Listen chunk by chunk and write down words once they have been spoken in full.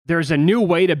There's a new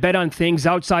way to bet on things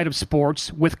outside of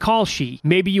sports with Kalshi.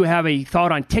 Maybe you have a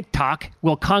thought on TikTok.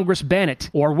 Will Congress ban it?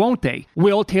 Or won't they?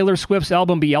 Will Taylor Swift's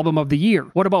album be Album of the Year?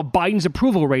 What about Biden's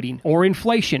approval rating? Or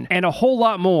inflation? And a whole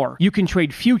lot more. You can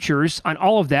trade futures on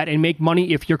all of that and make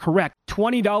money if you're correct.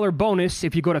 $20 bonus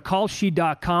if you go to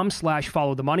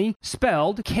kalshi.com/followthemoney,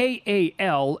 spelled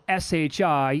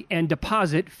KALSHI, and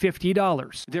deposit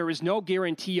 $50. There is no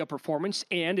guarantee of performance,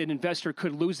 and an investor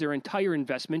could lose their entire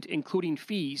investment, including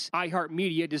fees.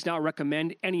 iHeartMedia does not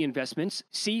recommend any investments.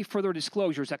 See further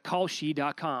disclosures at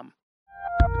kalshi.com.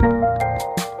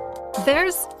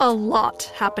 There's a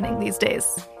lot happening these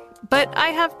days, but I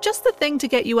have just the thing to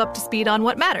get you up to speed on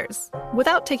what matters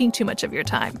without taking too much of your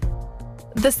time.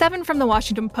 The 7 from the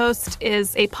Washington Post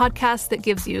is a podcast that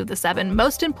gives you the 7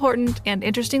 most important and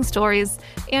interesting stories,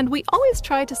 and we always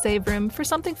try to save room for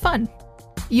something fun.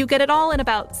 You get it all in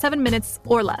about 7 minutes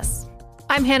or less.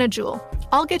 I'm Hannah Jewell.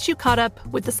 I'll get you caught up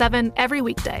with the 7 every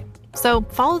weekday. So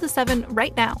follow the 7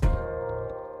 right now.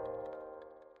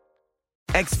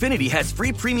 Xfinity has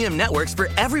free premium networks for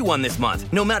everyone this month,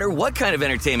 no matter what kind of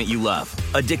entertainment you love.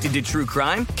 Addicted to true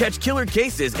crime? Catch killer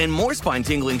cases and more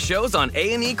spine-tingling shows on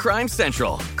A&E Crime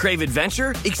Central. Crave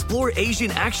adventure? Explore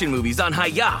Asian action movies on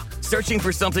Hi-YAH. Searching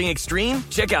for something extreme?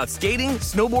 Check out skating,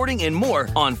 snowboarding, and more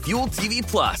on Fuel TV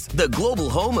Plus, the global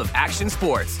home of action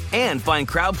sports. And find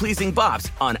crowd-pleasing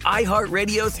bops on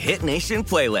iHeartRadio's Hit Nation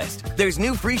playlist. There's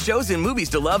new free shows and movies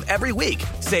to love every week.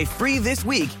 Say free this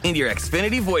week in your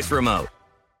Xfinity voice remote.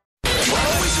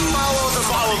 Always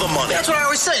follow the money. That's what I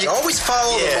always say. You always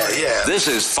follow the money. Yeah. This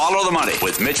is Follow the Money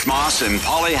with Mitch Moss and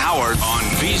Paulie Howard on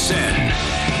VSiN.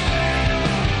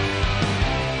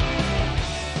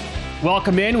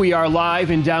 Welcome in. We are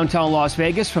live in downtown Las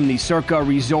Vegas from the Circa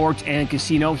Resort and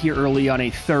Casino here early on a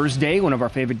Thursday, one of our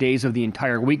favorite days of the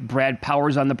entire week. Brad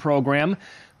Powers on the program,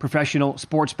 professional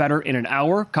sports bettor in an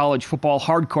hour. College football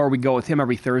hardcore, we go with him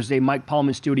every Thursday. Mike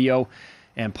Palm studio.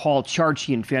 And Paul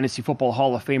Charchian, Fantasy Football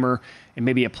Hall of Famer, and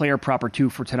maybe a player prop or two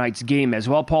for tonight's game as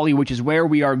well, Paulie, which is where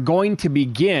we are going to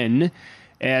begin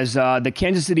as the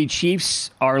Kansas City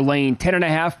Chiefs are laying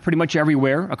 10.5 pretty much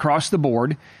everywhere across the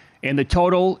board. And the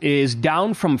total is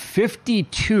down from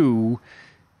 52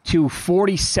 to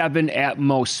 47 at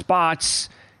most spots.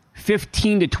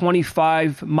 15 to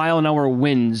 25 mile-an-hour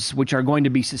winds, which are going to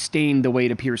be sustained the way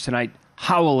it appears tonight,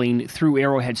 howling through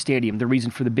Arrowhead Stadium, the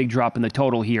reason for the big drop in the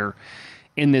total here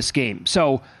in this game.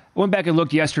 So I went back and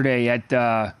looked yesterday at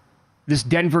this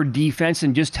Denver defense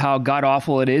and just how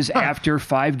god-awful it is after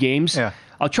 5 games. Yeah.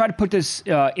 I'll try to put this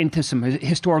into some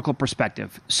historical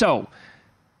perspective. So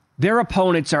their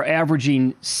opponents are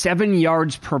averaging 7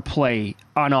 yards per play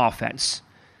on offense.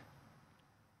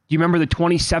 Do you remember the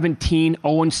 2017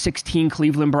 0-16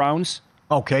 Cleveland Browns?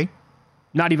 Okay.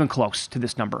 Not even close to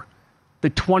this number. The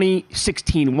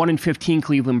 2016 1-15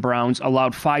 Cleveland Browns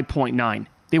allowed 5.9.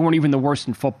 They weren't even the worst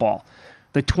in football.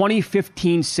 The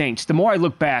 2015 Saints, the more I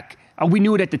look back, we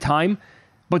knew it at the time,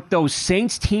 but those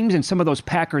Saints teams and some of those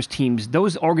Packers teams,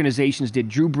 those organizations did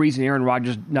Drew Brees and Aaron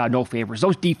Rodgers no favors.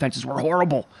 Those defenses were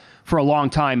horrible for a long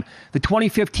time. The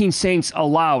 2015 Saints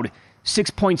allowed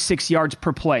 6.6 yards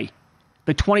per play.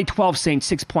 The 2012 Saints,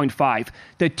 6.5.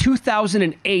 The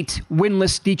 2008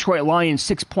 winless Detroit Lions,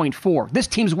 6.4. This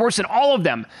team's worse than all of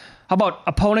them. How about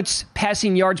opponents'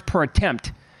 passing yards per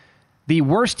attempt? The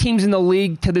worst teams in the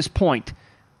league to this point.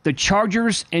 The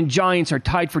Chargers and Giants are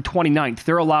tied for 29th.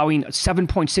 They're allowing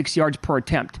 7.6 yards per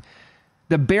attempt.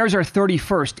 The Bears are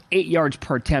 31st, 8 yards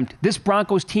per attempt. This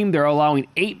Broncos team, they're allowing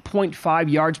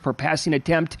 8.5 yards per passing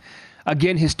attempt.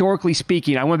 Again, historically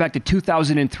speaking, I went back to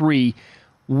 2003.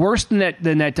 Worse than that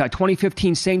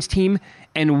 2015 Saints team,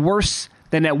 and worse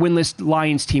than that winless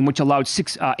Lions team, which allowed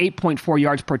 8.4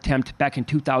 yards per attempt back in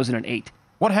 2008.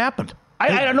 What happened?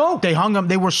 I don't know. They hung them.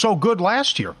 They were so good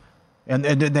last year, and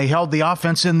they held the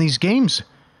offense in these games.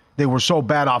 They were so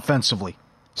bad offensively.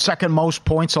 Second most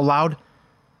points allowed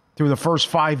through the first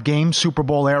 5 games, Super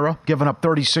Bowl era, giving up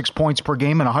 36 points per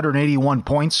game and 181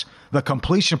 points. The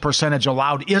completion percentage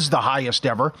allowed is the highest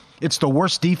ever. It's the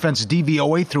worst defense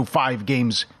DVOA through 5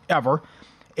 games ever.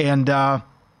 And the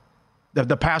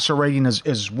passer rating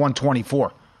is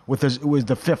 124, with the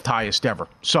 5th highest ever.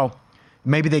 So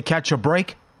maybe they catch a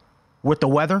break with the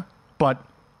weather, but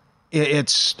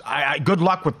it's good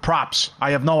luck with props.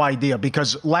 I have no idea,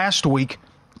 because last week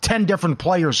 10 different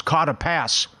players caught a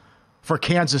pass for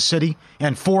Kansas City,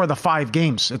 and 4 of the 5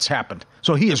 games it's happened.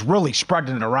 So he is really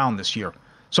spreading it around this year.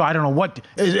 So I don't know what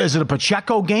is it a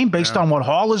Pacheco game based on what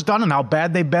Hall has done and how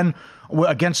bad they've been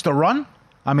against the run?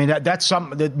 I mean, that's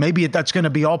something that maybe that's going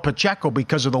to be all Pacheco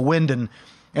because of the wind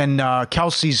and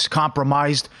Kelsey's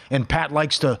compromised, and Pat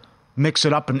likes to mix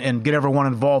it up and get everyone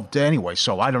involved anyway.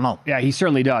 So I don't know. Yeah, he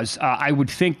certainly does. I would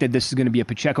think that this is going to be a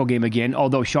Pacheco game again,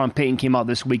 although Sean Payton came out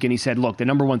this week and he said, look, the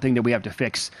number one thing that we have to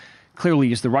fix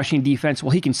clearly is the rushing defense.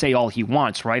 Well, he can say all he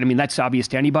wants, right? I mean, that's obvious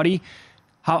to anybody.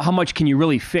 How much can you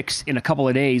really fix in a couple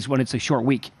of days when it's a short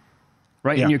week?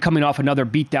 Right, yeah. And you're coming off another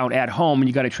beatdown at home, and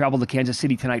you got to travel to Kansas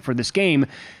City tonight for this game.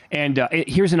 And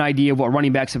here's an idea of what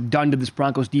running backs have done to this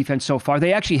Broncos defense so far.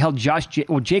 They actually held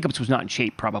Jacobs was not in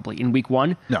shape probably in week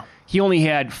 1. No, he only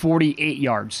had 48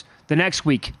 yards. The next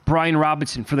week, Brian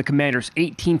Robinson for the Commanders,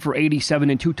 18 for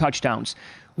 87 and 2 touchdowns.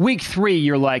 Week 3,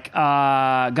 you're like,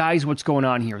 guys, what's going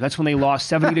on here? That's when they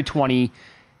lost 70-20.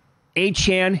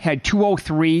 Achane had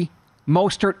 203.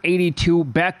 Mostert, 82.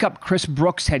 Backup Chris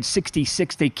Brooks had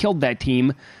 66. They killed that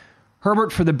team.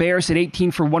 Herbert for the Bears had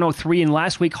 18 for 103. And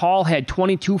last week, Hall had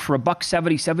 22 for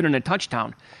 $177 and a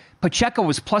touchdown. Pacheco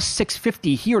was plus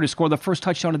 650 here to score the first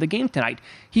touchdown of the game tonight.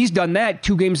 He's done that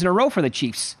 2 games in a row for the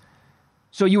Chiefs.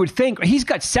 So you would think he's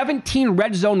got 17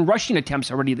 red zone rushing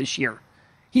attempts already this year.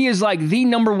 He is like the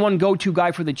number one go-to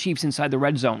guy for the Chiefs inside the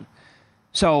red zone.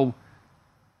 So,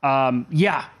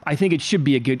 yeah, I think it should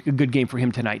be a good game for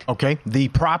him tonight. Okay, the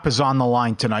prop is on the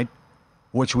line tonight,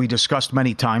 which we discussed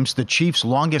many times. The Chiefs'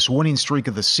 longest winning streak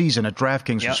of the season at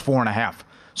DraftKings was 4.5.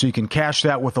 So you can cash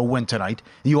that with a win tonight.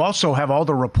 You also have all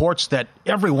the reports that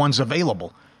everyone's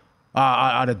available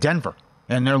out of Denver,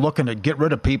 and they're looking to get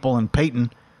rid of people, and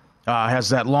Peyton has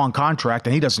that long contract,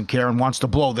 and he doesn't care and wants to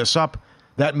blow this up.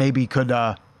 That maybe could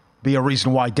be a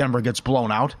reason why Denver gets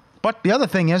blown out. But the other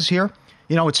thing is here,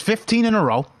 you know, it's 15 in a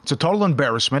row. It's a total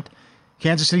embarrassment.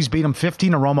 Kansas City's beat them 15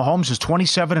 in a row. Mahomes is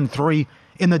 27-3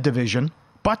 in the division.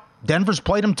 But Denver's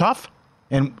played them tough.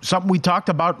 And something we talked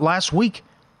about last week,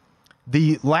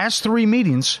 the last 3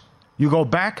 meetings, you go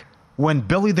back when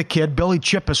Billy the Kid, Billy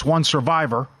Chippis won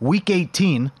Survivor, week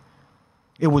 18,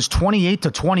 it was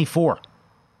 28-24.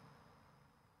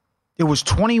 It was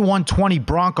 21-20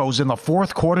 Broncos in the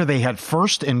fourth quarter. They had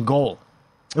first and goal.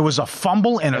 It was a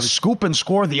fumble and a scoop and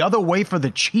score the other way for the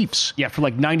Chiefs. Yeah, for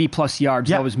like 90-plus yards.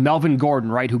 Yeah. That was Melvin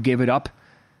Gordon, right, who gave it up.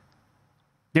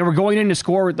 They were going in to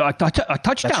score a touchdown.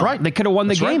 That's right. They could have won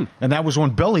the game. Right. And that was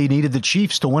when Billy needed the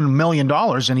Chiefs to win $1 million,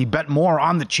 and he bet more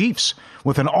on the Chiefs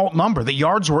with an alt number. The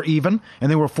yards were even, and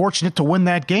they were fortunate to win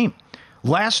that game.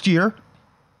 Last year,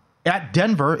 at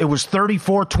Denver, it was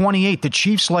 34-28. The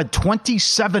Chiefs led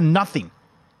 27-0.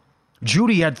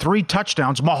 Judy had 3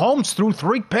 touchdowns. Mahomes threw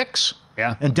 3 picks.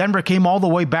 Yeah. And Denver came all the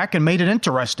way back and made it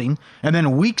interesting. And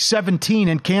then week 17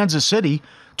 in Kansas City,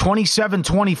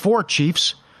 27-24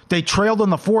 Chiefs. They trailed in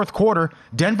the fourth quarter.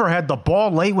 Denver had the ball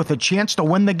late with a chance to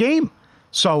win the game.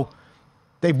 So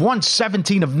they've won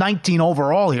 17 of 19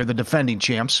 overall here, the defending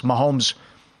champs, Mahomes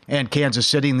and Kansas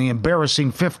City, in the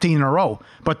embarrassing 15 in a row.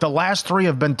 But the last 3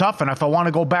 have been tough. And if I want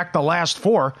to go back the last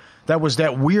 4, that was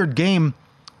that weird game.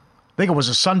 I think it was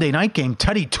a Sunday night game.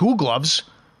 Teddy Two Gloves.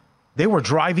 They were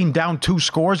driving down 2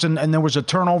 scores, and there was a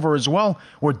turnover as well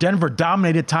where Denver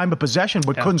dominated time of possession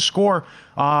but couldn't score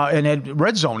and had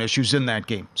red zone issues in that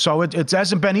game. So it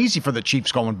hasn't been easy for the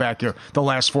Chiefs going back here the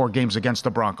last 4 games against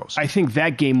the Broncos. I think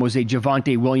that game was a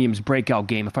Javonte Williams breakout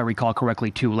game, if I recall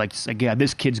correctly, too. Like, yeah,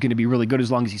 this kid's going to be really good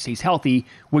as long as he stays healthy,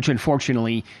 which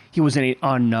unfortunately he was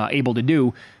unable to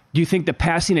do. Do you think the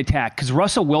passing attack, because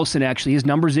Russell Wilson actually, his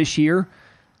numbers this year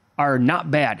are not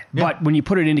bad, but when you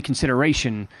put it into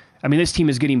consideration, I mean, this team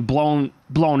is getting blown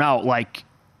out like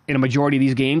in a majority of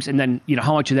these games, and then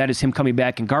how much of that is him coming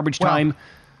back in garbage time?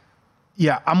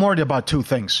 Yeah, I'm worried about 2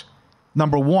 things.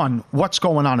 Number one, what's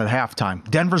going on at halftime?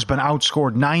 Denver's been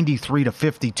outscored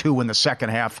 93-52 in the second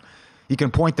half. You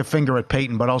can point the finger at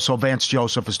Peyton, but also Vance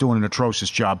Joseph is doing an atrocious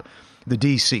job, the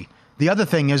DC. The other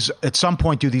thing is, at some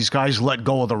point, do these guys let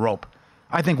go of the rope?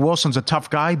 I think Wilson's a tough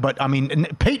guy, but I mean,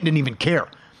 Peyton didn't even care.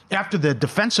 After the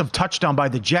defensive touchdown by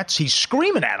the Jets, he's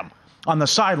screaming at him on the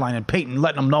sideline, and Peyton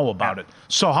letting him know about it.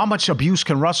 So how much abuse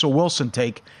can Russell Wilson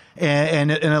take?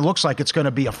 And it looks like it's going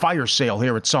to be a fire sale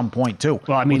here at some point, too,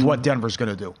 well, I mean, with what Denver's going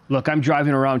to do. Look, I'm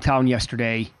driving around town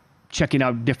yesterday, checking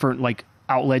out different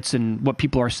outlets and what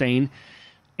people are saying,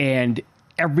 and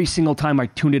every single time I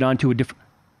tuned it onto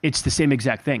it's the same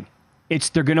exact thing.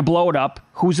 They're going to blow it up.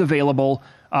 Who's available?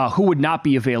 Who would not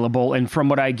be available? And from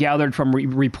what I gathered from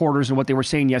reporters and what they were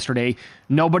saying yesterday,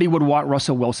 nobody would want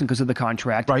Russell Wilson because of the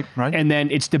contract. Right. And then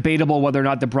it's debatable whether or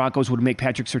not the Broncos would make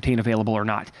Patrick Surtain available or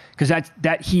not, because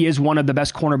that he is one of the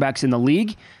best cornerbacks in the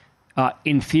league.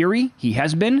 In theory, he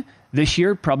has been this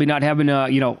year, probably not having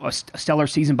a stellar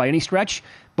season by any stretch.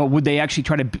 But would they actually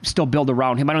try to still build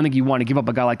around him? I don't think you want to give up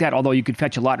a guy like that, although you could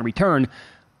fetch a lot in return.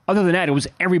 Other than that, it was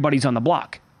everybody's on the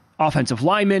block. Offensive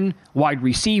linemen, wide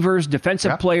receivers,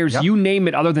 defensive players, you name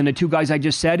it, other than the 2 guys I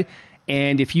just said.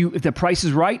 And if the price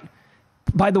is right,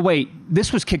 by the way,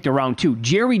 this was kicked around too.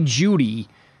 Jerry Jeudy,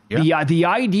 the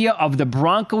idea of the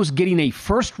Broncos getting a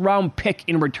first-round pick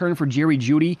in return for Jerry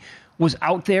Jeudy was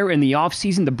out there in the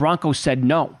offseason. The Broncos said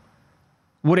no.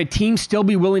 Would a team still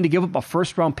be willing to give up a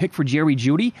first-round pick for Jerry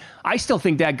Jeudy? I still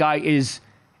think that guy is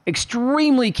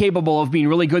extremely capable of being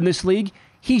really good in this league.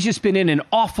 He's just been in an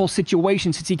awful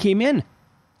situation since he came in.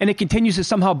 And it continues to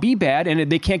somehow be bad,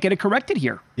 and they can't get it corrected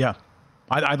here. Yeah.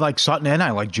 I like Sutton and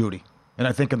I like Jeudy. And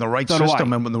I think in the right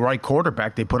system and with the right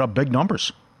quarterback, they put up big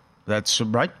numbers. That's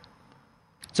right.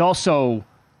 It's also,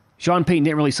 Sean Payton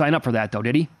didn't really sign up for that, though,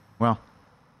 did he? Well,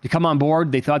 to come on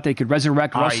board, they thought they could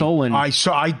resurrect Russell.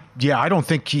 I don't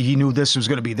think he knew this was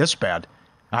going to be this bad.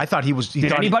 I thought he was.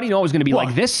 Did anybody know it was going to be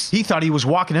like this? He thought he was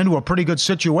walking into a pretty good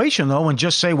situation, though, and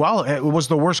just say, well, it was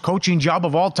the worst coaching job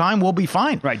of all time. We'll be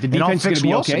fine. Right. The defense is going to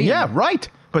be okay. Yeah, right.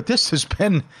 But this has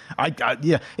been,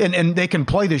 and they can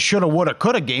play the shoulda, woulda,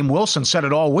 coulda game. Wilson said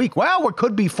it all week. Well, we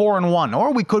could be 4-1,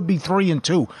 or we could be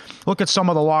 3-2. Look at some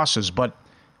of the losses, but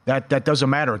that doesn't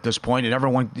matter at this point. And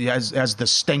everyone has the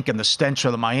stink and the stench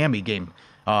of the Miami game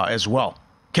as well.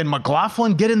 Can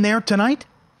McLaughlin get in there tonight?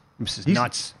 This is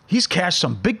nuts. He's cashed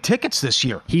some big tickets this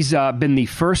year. He's been the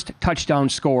first touchdown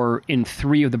scorer in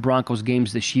 3 of the Broncos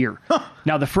games this year. Huh.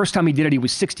 Now, the first time he did it, he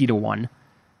was 60-1.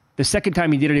 The second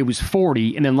time he did it was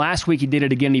 40. And then last week he did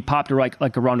it again. He popped it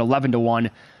like around 11-1.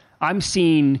 I'm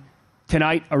seeing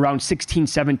tonight around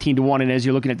 17-1. And as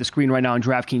you're looking at the screen right now on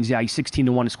DraftKings, he's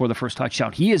 16-1 to score the first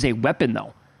touchdown. He is a weapon,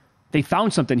 though. They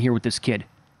found something here with this kid.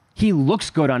 He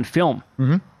looks good on film.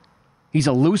 Mm-hmm. He's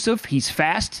elusive. He's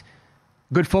fast.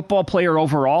 Good football player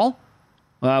overall.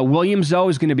 Williams, though,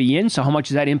 is going to be in. So how much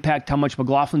does that impact how much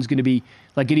McLaughlin's going to be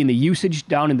like getting the usage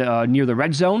down in the near the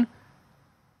red zone?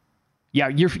 Yeah,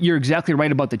 you're exactly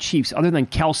right about the Chiefs. Other than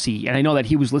Kelsey, and I know that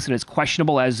he was listed as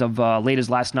questionable as of late as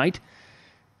last night.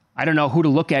 I don't know who to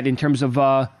look at in terms of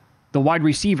the wide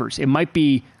receivers. It might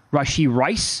be Rashee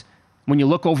Rice. When you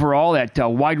look overall at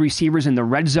wide receivers in the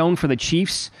red zone for the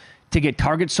Chiefs to get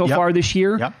targets so far this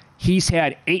year, he's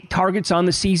had 8 targets on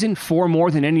the season, 4 more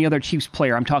than any other Chiefs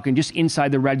player. I'm talking just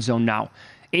inside the red zone now.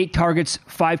 8 targets,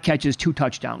 5 catches, 2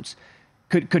 touchdowns.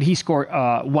 Could he score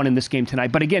 1 in this game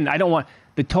tonight? But again, I don't want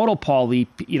the total, Paulie.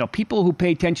 People who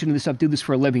pay attention to this stuff, do this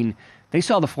for a living. They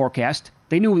saw the forecast.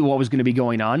 They knew what was going to be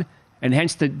going on, and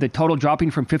hence the total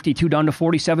dropping from 52 down to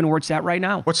 47, where it's at right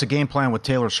now. What's the game plan with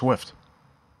Taylor Swift?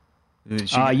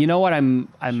 You know what? I'm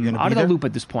out of the loop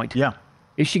at this point. Yeah.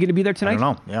 Is she going to be there tonight? I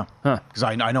don't know. Yeah. Because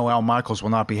I know Al Michaels will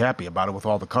not be happy about it with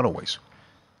all the cutaways.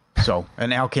 So,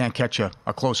 and Al can't catch a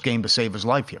close game to save his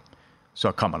life here.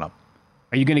 So coming up.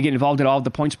 Are you going to get involved at all with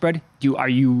the point spread? Are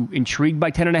you intrigued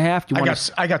by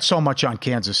 10.5? I got so much on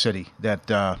Kansas City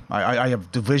that I have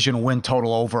division win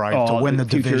total over. I have to win the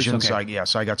divisions. Okay.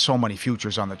 I got so many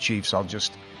futures on the Chiefs.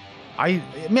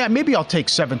 Maybe I'll take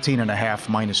 17.5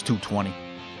 minus 220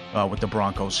 with the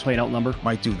Broncos. Play an out number.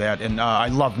 Might do that. And I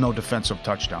love no defensive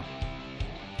touchdown.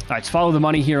 All right, let's follow the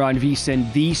money here on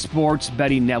VSiN, the Sports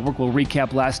Betting Network. We'll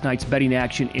recap last night's betting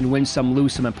action in Win Some,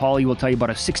 Lose Some. And Paulie will tell you about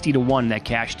a 60-1 that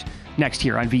cashed next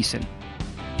here on VSiN.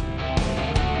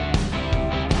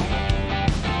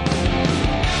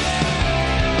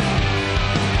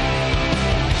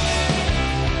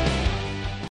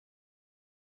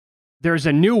 There's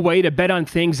a new way to bet on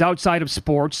things outside of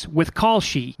sports with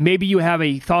Kalshi. Maybe you have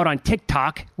a thought on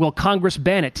TikTok. Will Congress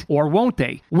ban it? Or won't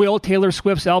they? Will Taylor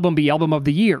Swift's album be Album of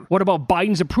the Year? What about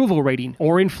Biden's approval rating?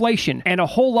 Or inflation? And a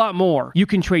whole lot more. You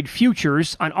can trade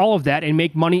futures on all of that and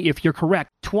make money if you're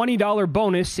correct. $20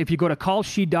 bonus if you go to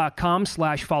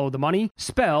kalshi.com/followthemoney,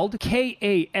 spelled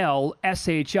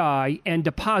KALSHI, and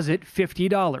deposit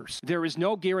 $50. There is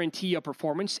no guarantee of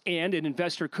performance, and an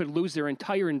investor could lose their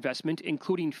entire investment,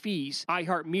 including fees.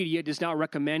 iHeartMedia does not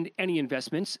recommend any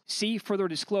investments. See further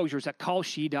disclosures at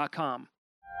kalshi.com.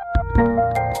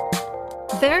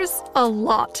 There's a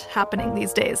lot happening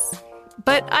these days,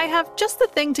 but I have just the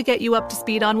thing to get you up to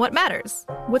speed on what matters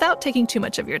without taking too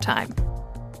much of your time.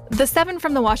 The 7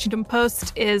 from the Washington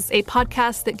Post is a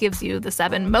podcast that gives you the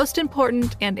 7 most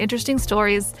important and interesting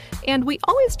stories, and we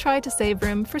always try to save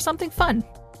room for something fun.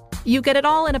 You get it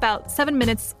all in about 7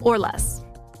 minutes or less.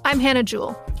 I'm Hannah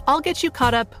Jewell. I'll get you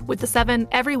caught up with the 7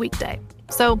 every weekday.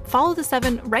 So follow the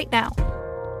 7 right now.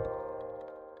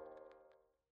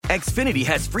 Xfinity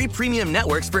has free premium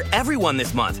networks for everyone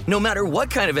this month, no matter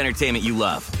what kind of entertainment you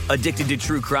love. Addicted to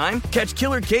true crime? Catch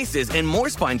killer cases and more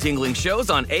spine-tingling shows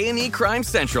on A&E Crime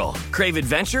Central. Crave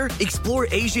adventure? Explore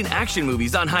Asian action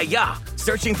movies on Hi-YAH.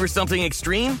 Searching for something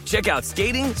extreme? Check out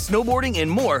skating, snowboarding,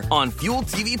 and more on Fuel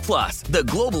TV Plus, the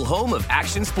global home of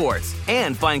action sports.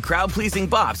 And find crowd-pleasing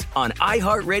bops on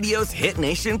iHeartRadio's Hit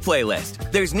Nation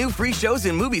playlist. There's new free shows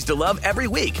and movies to love every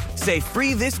week. Say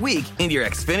free this week in your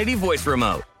Xfinity voice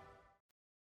remote.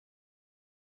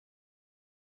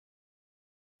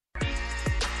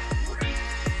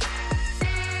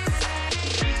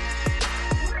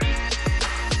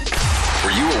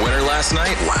 Last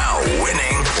night? Wow,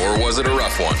 winning. Or was it a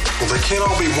rough one? Well, they can't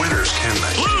all be winners, can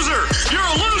they? Loser! You're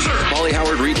a loser! Paulie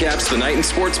Howard recaps the night in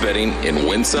sports betting in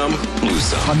Win Some, Lose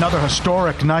Some. Another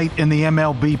historic night in the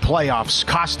MLB playoffs.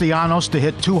 Castellanos to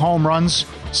hit 2 home runs,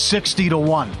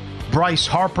 60-1. Bryce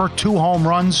Harper, 2 home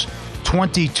runs,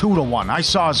 22-1. I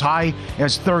saw as high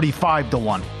as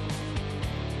 35-1.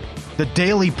 The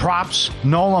daily props,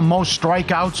 Nola most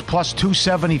strikeouts, plus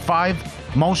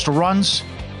 275. Most runs,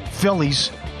 Phillies,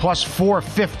 plus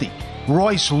 450.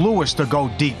 Royce Lewis to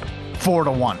go deep,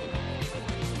 4-1.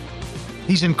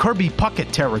 He's in Kirby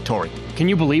Puckett territory. Can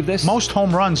you believe this? Most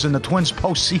home runs in the Twins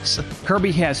postseason.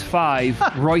 Kirby has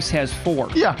 5. Royce has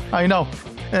 4. Yeah, I know.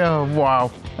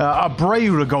 Wow.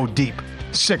 Abreu to go deep,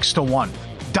 6-1.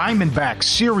 Diamondbacks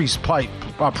series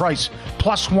price,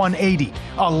 plus 180,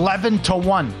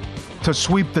 11-1 to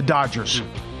sweep the Dodgers.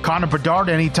 Connor Bedard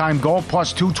anytime goal,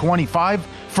 plus 225.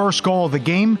 First goal of the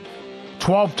game,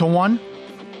 12-1.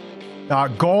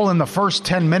 Goal in the first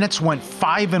 10 minutes went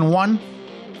 5-1.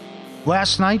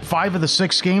 Last night, 5 of the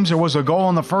 6 games, there was a goal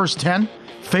in the first 10.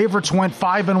 Favorites went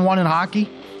 5-1 in hockey,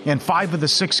 and 5 of the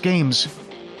 6 games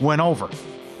went over.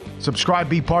 Subscribe,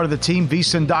 be part of the team,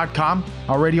 vsin.com.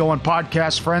 Our radio and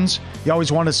podcast friends, you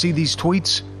always want to see these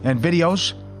tweets and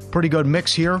videos. Pretty good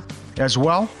mix here as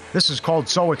well. This is called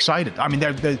So Excited. I mean,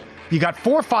 you got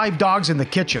 4 or 5 dogs in the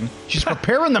kitchen. She's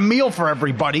preparing the meal for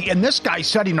everybody, and this guy's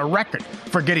setting a record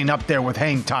for getting up there with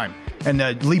hang time and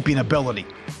leaping ability.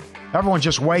 Everyone's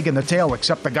just wagging the tail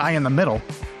except the guy in the middle,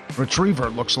 retriever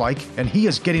it looks like, and he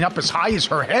is getting up as high as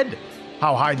her head,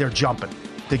 how high they're jumping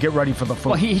to get ready for the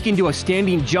food. Well, he can do a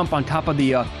standing jump on top of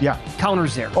the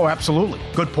counters there. Oh, absolutely.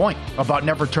 Good point about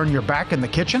never turn your back in the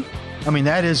kitchen. I mean,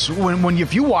 that is,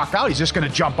 if you walk out, he's just going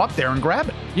to jump up there and grab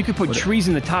it. You could put trees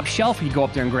in the top shelf and he'd go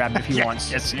up there and grab it if he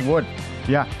wants. Yes, he would.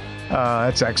 Yeah,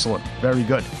 that's excellent. Very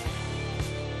good.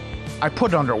 I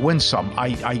put under Win Some.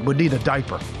 I would need a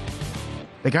diaper.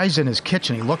 The guy's in his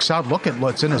kitchen. He looks out. Look at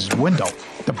what's in his window.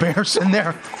 The bear's in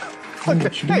there.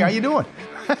 Hey, how you doing?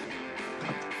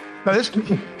 Now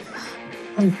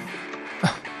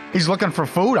he's looking for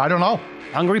food. I don't know.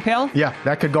 Hungry, pal? Yeah,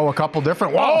 that could go a couple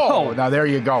different. Whoa! Now there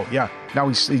you go. Yeah. Now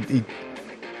he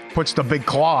puts the big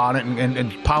claw on it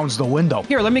and pounds the window.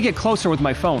 Here, let me get closer with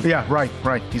my phone. Yeah, right.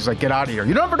 He's like, get out of here.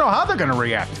 You never know how they're going to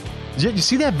react. Did you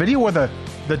see that video where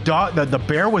the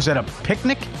bear was at a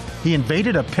picnic? He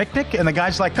invaded a picnic, and the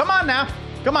guy's like, come on now.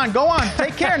 Come on, go on.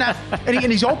 Take care now.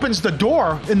 and he opens the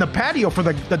door in the patio for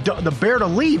the bear to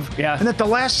leave. Yeah. And at the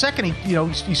last second,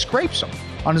 he scrapes him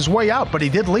on his way out. But he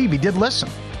did leave. He did listen.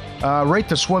 Rate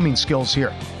the swimming skills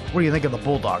here. What do you think of the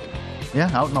bulldog?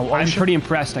 Yeah, out in the ocean? I'm pretty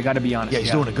impressed, I got to be honest. Yeah,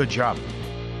 he's doing a good job.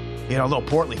 A little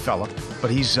portly fella, but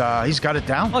he's got it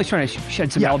down. Oh, he's trying to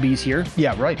shed some lbs here.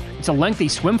 Yeah, right. It's a lengthy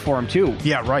swim for him, too.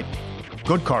 Yeah, right.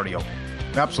 Good cardio.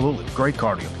 Absolutely. Great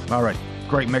cardio. All right.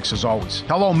 Great mix as always.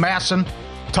 Hello, Masson.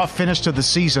 Tough finish to the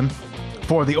season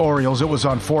for the Orioles. It was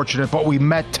unfortunate, but we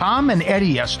met Tom and Eddie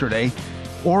yesterday,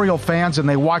 Oriole fans, and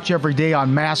they watch every day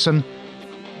on Masson.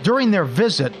 During their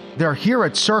visit, they're here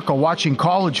at Circle watching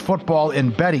college football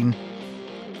and betting.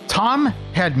 Tom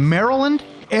had Maryland,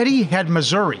 Eddie had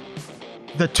Missouri.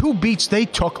 The 2 beats they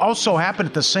took also happened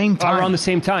at the same time. Around the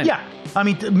same time. Yeah. I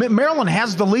mean, Maryland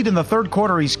has the lead in the third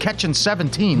quarter. He's catching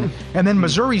 17, and then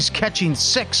Missouri's catching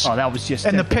 6. Oh, that was just...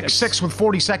 And the pick 6 with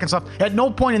 40 seconds left. At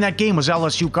no point in that game was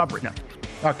LSU covering. No.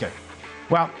 Okay.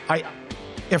 Well,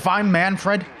 if I'm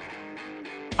Manfred,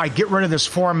 I get rid of this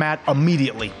format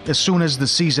immediately as soon as the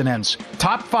season ends.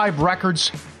 Top 5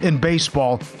 records in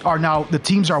baseball are now, the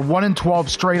teams are 1-12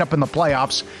 straight up in the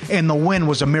playoffs, and the win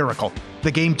was a miracle.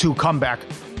 The Game 2 comeback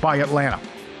by Atlanta.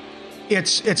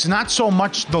 It's not so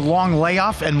much the long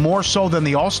layoff and more so than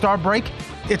the All-Star break.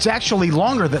 It's actually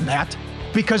longer than that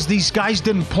because these guys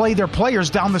didn't play their players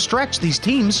down the stretch, these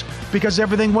teams, because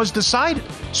everything was decided.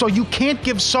 So you can't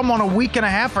give someone a week and a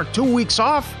half or 2 weeks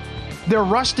off. They're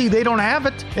rusty. They don't have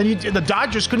it. And the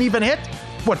Dodgers couldn't even hit.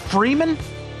 What, Freeman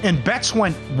and Betts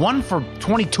went 1 for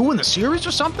 22 in the series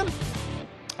or something?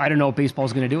 I don't know if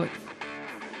baseball's going to do it.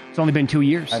 It's only been 2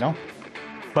 years. I know.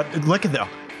 But look at that.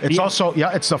 It's also,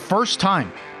 it's the first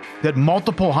time that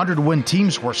multiple 100-win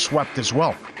teams were swept as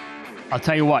well. I'll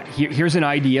tell you what, here's an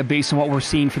idea based on what we're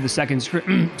seeing for the second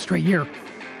straight year.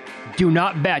 Do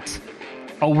not bet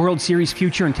a World Series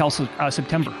future until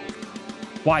September.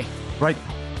 Why? Right.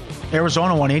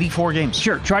 Arizona won 84 games.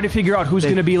 Sure. Try to figure out who's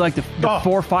going to be like the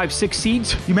 4, 5, 6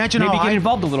 seeds. You imagine Maybe how get high,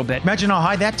 involved a little bit. Imagine how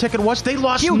high that ticket was. They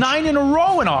lost Huge. 9 in a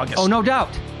row in August. Oh, no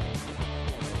doubt.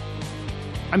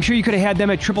 I'm sure you could have had them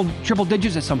at triple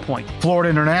digits at some point. Florida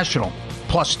International,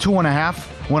 plus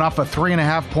 2.5, went off a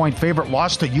 3.5-point favorite,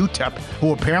 loss to UTEP,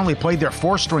 who apparently played their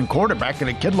 4-string quarterback, and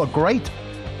the kid looked great.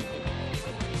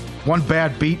 One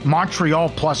bad beat, Montreal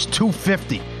plus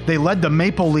 250. They led the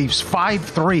Maple Leafs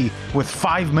 5-3 with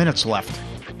 5 minutes left.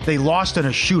 They lost in a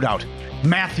shootout.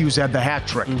 Matthews had the hat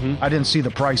trick. I didn't see the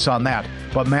price on that,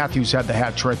 but Matthews had the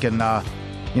hat trick, and a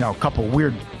couple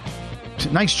weird.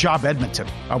 Nice job, Edmonton.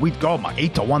 We go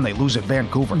 8-1. They lose at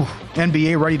Vancouver.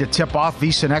 NBA ready to tip off.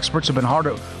 VSiN experts have been hard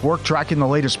at work tracking the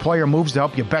latest player moves to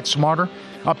help you bet smarter.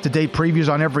 Up-to-date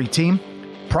previews on every team,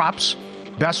 props,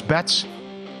 best bets,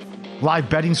 live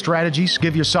betting strategies.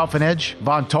 Give yourself an edge.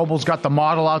 Von Tobel's got the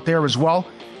model out there as well,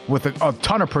 with a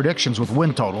ton of predictions with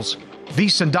win totals.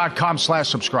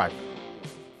 VSiN.com/subscribe.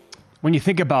 When you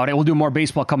think about it, we'll do more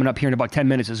baseball coming up here in about 10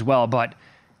 minutes as well, but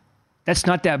that's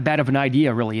not that bad of an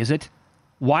idea, really, is it?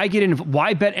 Why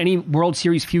bet any World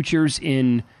Series futures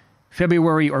in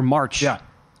February or March? Yeah.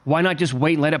 Why not just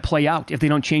wait and let it play out if they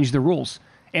don't change the rules?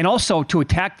 And also, to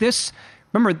attack this,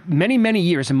 remember, many, many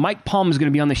years, and Mike Palm is going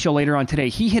to be on the show later on today,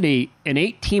 he hit an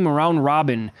 8-team round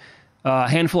robin a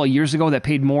handful of years ago that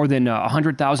paid more than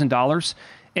 $100,000,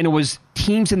 and it was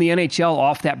teams in the NHL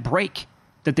off that break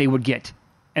that they would get,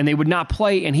 and they would not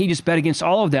play, and he just bet against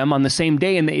all of them on the same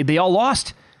day, and they all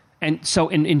lost. And so,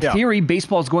 in theory,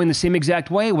 baseball is going the same exact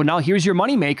way. Well, now here's your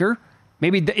moneymaker.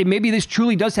 Maybe this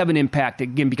truly does have an impact,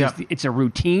 again, because it's a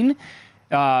routine.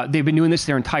 They've been doing this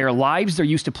their entire lives. They're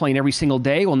used to playing every single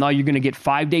day. Well, now you're going to get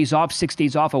 5 days off, 6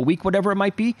 days off, a week, whatever it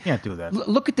might be. Can't do that.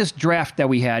 Look at this draft that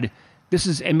we had.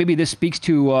 And maybe this speaks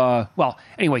to,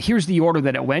 anyway, here's the order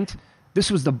that it went.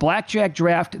 This was the blackjack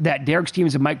draft that Derek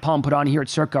Stevens and Mike Palm put on here at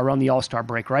Circa around the All-Star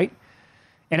break, right?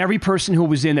 And every person who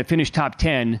was in that finished top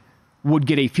 10 would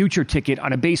get a future ticket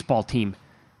on a baseball team.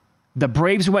 The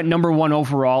Braves went number 1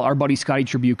 overall, our buddy Scotty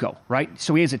Tribuco, right?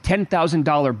 So he has a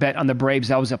 $10,000 bet on the Braves.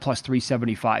 That was at plus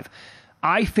 375.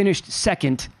 I finished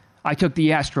second. I took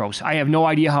the Astros. I have no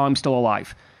idea how I'm still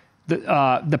alive.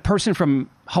 The person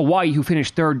from Hawaii who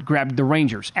finished third grabbed the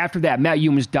Rangers. After that, Matt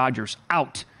Youmans, Dodgers,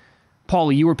 out.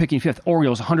 Paulie, you were picking fifth.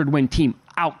 Orioles, 100-win team,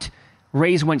 out.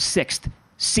 Rays went sixth.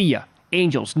 See ya.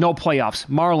 Angels, no playoffs.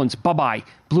 Marlins, bye-bye.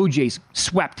 Blue Jays,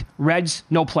 swept. Reds,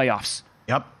 no playoffs.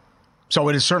 Yep. So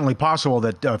it is certainly possible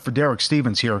that for Derek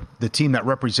Stevens here, the team that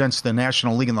represents the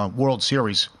National League in the World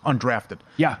Series, undrafted.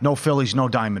 Yeah. No Phillies, no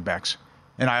Diamondbacks.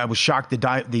 And I was shocked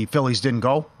the Phillies didn't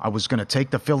go. I was going to take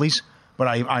the Phillies, but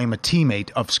I am a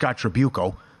teammate of Scott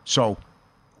Tribuco. So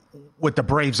with the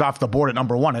Braves off the board at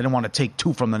number 1, I didn't want to take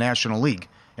 2 from the National League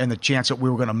and the chance that we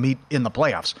were going to meet in the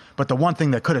playoffs. But the one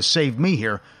thing that could have saved me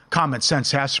here, common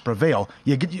sense has to prevail.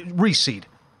 You reseed.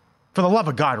 For the love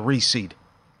of God, reseed.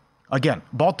 Again,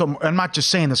 Baltimore, I'm not just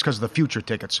saying this because of the future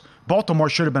tickets. Baltimore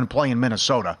should have been playing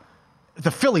Minnesota.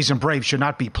 The Phillies and Braves should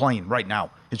not be playing right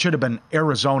now. It should have been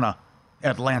Arizona,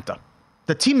 Atlanta.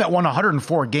 The team that won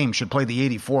 104 games should play the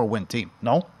 84-win team.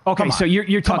 No? Okay, so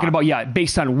you're talking about,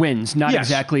 based on wins, not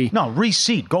exactly. No,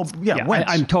 reseed. Wins.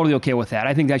 I'm totally okay with that.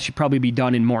 I think that should probably be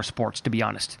done in more sports, to be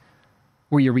honest,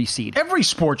 where you reseed. Every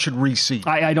sport should reseed.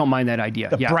 I don't mind that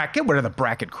idea. Bracket? What are the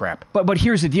bracket crap? But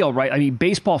here's the deal, right? I mean,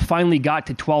 baseball finally got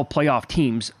to 12 playoff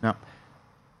teams. No.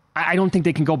 I don't think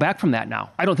they can go back from that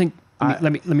now. I don't think.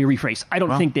 Let me rephrase. I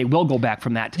don't think they will go back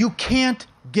from that. You can't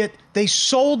they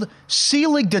sold,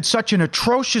 Selig did such an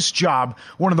atrocious job,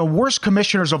 one of the worst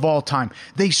commissioners of all time.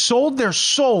 They sold their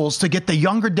souls to get the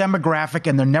younger demographic,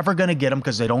 and they're never going to get them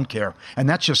because they don't care. And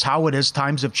that's just how it is.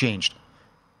 Times have changed.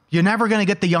 You're never going to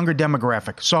get the younger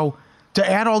demographic. So to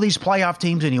add all these playoff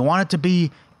teams, and you want it to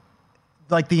be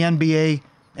like the NBA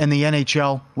and the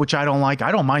NHL, which I don't like. I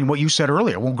don't mind what you said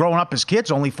earlier. Well, growing up as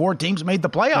kids, only 4 teams made the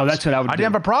playoffs. Oh, that's what I would do. I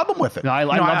didn't have a problem with it. No, I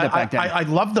loved it back then. I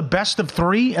love the best of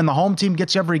 3, and the home team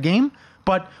gets every game.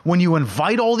 But when you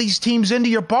invite all these teams into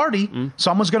your party,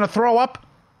 someone's going to throw up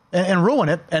and ruin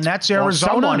it, and that's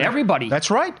Arizona. Everybody. That's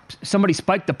right. Somebody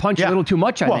spiked the punch a little too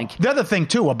much, I think. The other thing,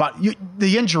 too, about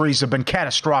the injuries have been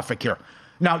catastrophic here.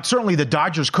 Now, certainly the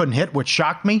Dodgers couldn't hit, which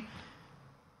shocked me.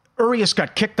 Urias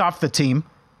got kicked off the team.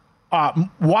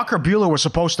 Walker Buehler was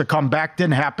supposed to come back,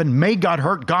 didn't happen. May got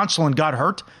hurt, Gonsolin got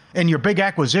hurt, and your big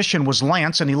acquisition was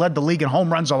Lance, and he led the league in home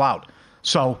runs allowed.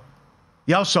 So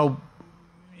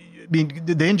mean,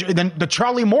 then the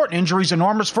Charlie Morton injury is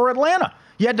enormous for Atlanta.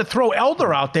 You had to throw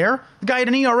Elder out there. The guy had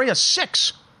an ERA of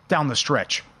 6 down the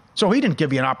stretch. So he didn't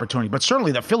give you an opportunity. But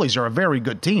certainly the Phillies are a very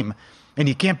good team, and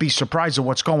you can't be surprised at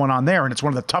what's going on there. And it's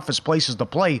one of the toughest places to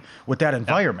play with that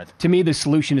environment. To me, the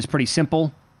solution is pretty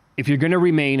simple. If you're going to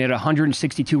remain at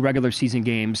 162 regular season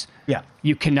games,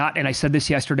 you cannot, and I said this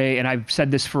yesterday, and I've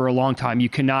said this for a long time, you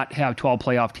cannot have 12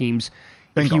 playoff teams.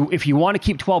 If you want to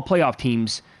keep 12 playoff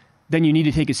teams, then you need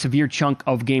to take a severe chunk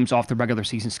of games off the regular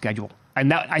season schedule.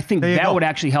 And I think that would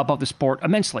actually help out the sport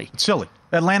immensely. It's silly.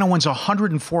 Atlanta wins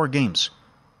 104 games.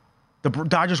 The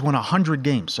Dodgers win 100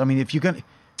 games. I mean, if you can,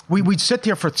 we'd sit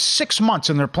there for 6 months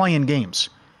and they're playing games.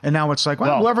 And now it's like,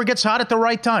 well, whoever gets hot at the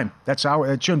right time. That's how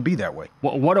it shouldn't be that way.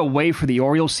 What a way for the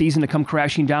Orioles season to come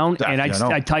crashing down. And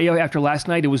I tell you, after last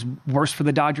night, it was worse for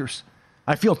the Dodgers.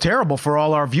 I feel terrible for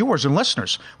all our viewers and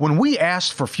listeners. When we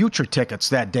asked for future tickets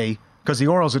that day, because the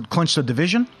Orioles had clinched the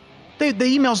division, the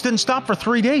emails didn't stop for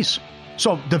 3 days.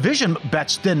 So division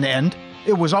bets didn't end.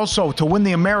 It was also to win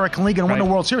the American League and win the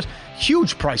World Series.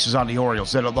 Huge prices on the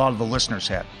Orioles that a lot of the listeners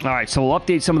had. All right, so we'll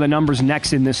update some of the numbers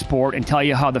next in this sport and tell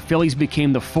you how the Phillies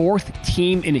became the 4th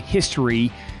team in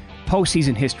history,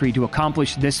 postseason history, to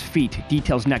accomplish this feat.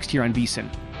 Details next here on VSiN.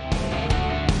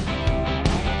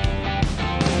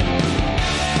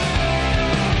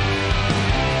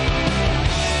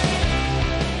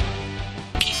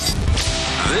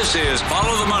 This is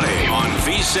Follow the Money on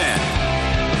VSiN.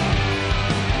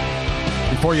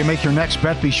 Before you make your next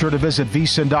bet, be sure to visit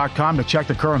vsin.com to check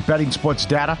the current betting splits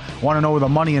data. Want to know where the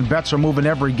money and bets are moving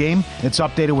every game? It's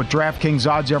updated with DraftKings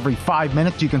odds every 5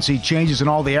 minutes. You can see changes in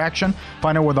all the action.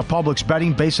 Find out where the public's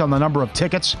betting based on the number of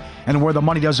tickets and where the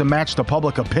money doesn't match the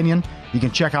public opinion. You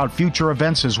can check out future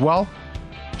events as well.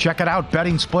 Check it out.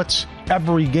 Betting splits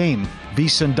every game.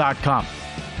 vsin.com.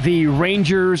 The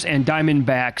Rangers and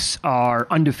Diamondbacks are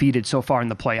undefeated so far in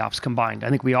the playoffs combined.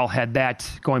 I think we all had that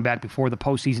going back before the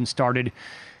postseason started.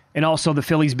 And also the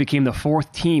Phillies became the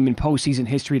 4th team in postseason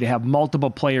history to have multiple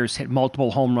players hit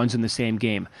multiple home runs in the same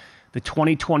game. The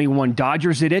 2021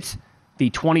 Dodgers did it,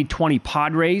 the 2020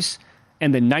 Padres,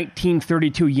 and the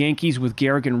 1932 Yankees with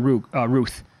Gehrig and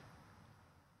Ruth.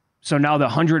 So now the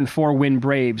 104-win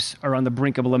Braves are on the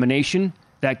brink of elimination.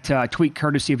 That tweet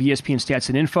courtesy of ESPN Stats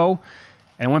and Info.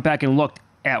 And I went back and looked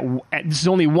at this is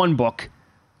only one book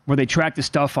where they track the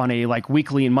stuff on a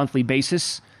weekly and monthly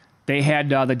basis. They had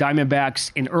the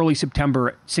Diamondbacks in early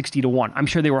September 60-1. I'm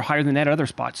sure they were higher than that at other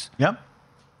spots. Yep.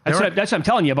 That's what I'm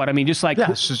telling you about. I mean, just like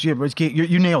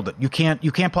you nailed it. You can't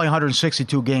play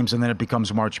 162 games and then it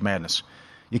becomes March Madness.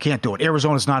 You can't do it.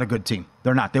 Arizona's not a good team.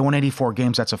 They're not. They won 84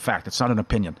 games. That's a fact. It's not an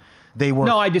opinion.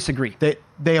 No, I disagree.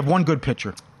 They have one good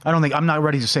pitcher. I'm not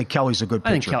ready to say Kelly's a good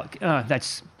pitcher.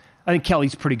 I think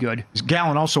Kelly's pretty good.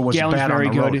 Gallen also was bad very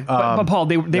on the good. road. But Paul,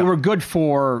 they were good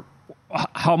for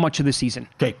how much of the season?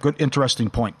 Okay, good,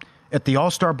 interesting point. At the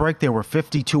All-Star break, they were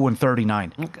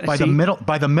 52-39. Okay, by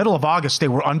the middle of August, they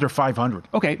were under 500.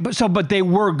 Okay, but they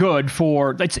were good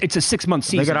for it's a 6-month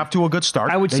season. They got off to a good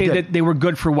start. I would say that they were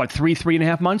good for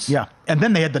 3.5 months. Yeah, and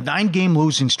then they had the 9-game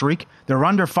losing streak. They're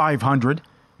under 500.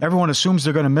 Everyone assumes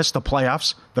they're going to miss the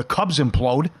playoffs. The Cubs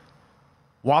implode.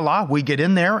 Voila, we get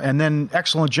in there, and then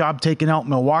excellent job taking out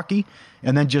Milwaukee,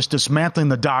 and then just dismantling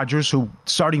the Dodgers, who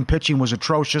starting pitching was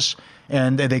atrocious,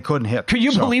 and they couldn't hit. Could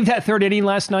you believe that third inning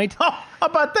last night? Oh, how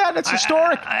about that? It's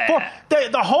historic.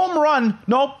 The home run,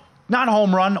 nope, not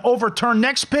home run, overturned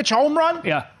next pitch, home run?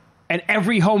 Yeah, and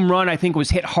every home run, I think, was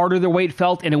hit harder the way it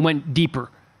felt, and it went deeper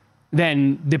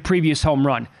than the previous home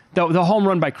run. The home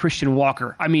run by Christian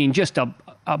Walker, I mean, just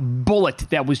a bullet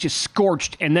that was just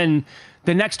scorched, and then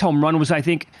the next home run was, I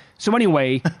think, so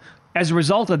anyway, as a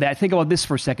result of that, think about this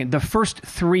for a second. The first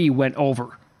 3 went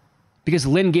over because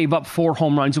Lynn gave up 4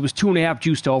 home runs. It was 2.5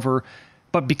 juiced over.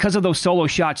 But because of those solo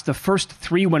shots, the first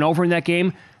 3 went over in that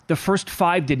game. The first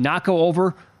 5 did not go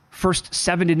over. First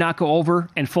 7 did not go over.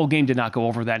 And full game did not go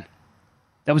over then.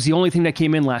 That was the only thing that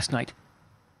came in last night.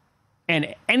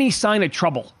 And any sign of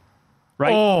trouble,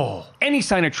 right? Oh. Any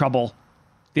sign of trouble,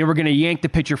 they were going to yank the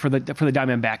pitcher for the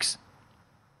Diamondbacks.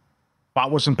 Spot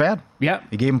wasn't bad. Yeah.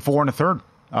 He gave him 4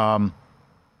 1/3.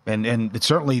 And it's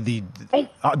certainly the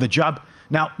job.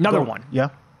 Now another one. Yeah.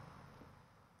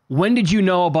 When did you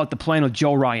know about the plan with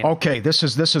Joe Ryan? Okay, this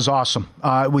is awesome.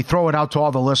 We throw it out to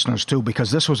all the listeners too,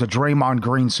 because this was a Draymond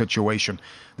Green situation.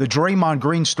 The Draymond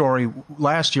Green story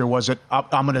last year was that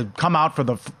I'm going to come out for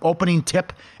the opening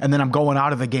tip, and then I'm going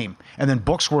out of the game. And then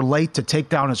books were late to take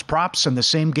down his props, and the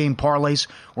same game parlays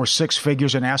were 6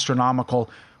 figures and astronomical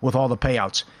with all the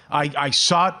payouts. I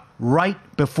saw it right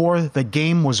before the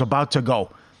game was about to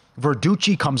go.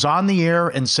 Verducci comes on the air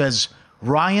and says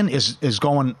Ryan is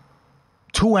going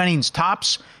 2 innings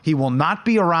tops. He will not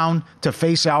be around to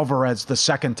face Alvarez the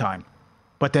second time.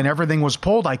 But then everything was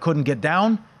pulled. I couldn't get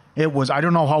down. It was, I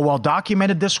don't know how well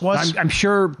documented this was. I'm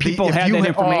sure people had that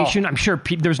information. I'm sure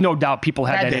there's no doubt people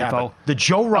had that info. The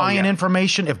Joe Ryan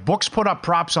information, if books put up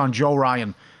props on Joe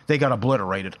Ryan, they got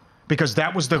obliterated. Because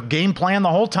that was the game plan the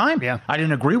whole time. Yeah. I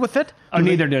didn't agree with it.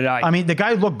 Neither did I. I mean, the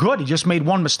guy looked good. He just made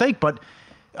one mistake, but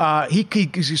he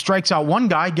strikes out one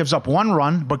guy, gives up 1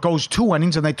 run, but goes 2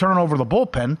 innings, and they turn over the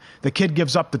bullpen. The kid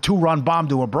gives up the 2-run bomb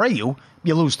to Abreu.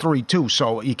 You lose 3-2,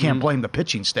 so you can't blame the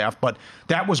pitching staff. But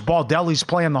that was Baldelli's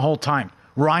plan the whole time.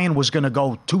 Ryan was going to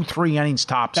go 2-3 innings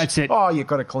tops. That's it. Oh, you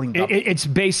could have cleaned up. It's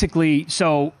basically,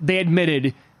 so they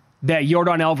admitted that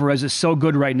Yordan Alvarez is so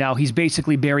good right now. He's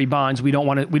basically Barry Bonds. We don't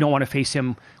want to face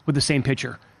him with the same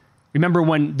pitcher. Remember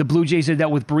when the Blue Jays did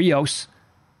that with Brios?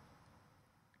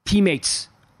 Teammates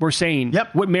were saying,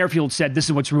 what Merrifield said, this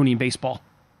is what's ruining baseball.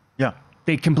 Yeah.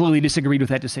 They completely disagreed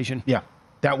with that decision. Yeah.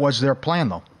 That was their plan,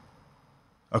 though,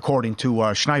 according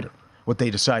to Schneider, what they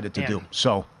decided to do.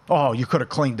 So, you could have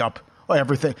cleaned up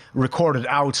everything. Recorded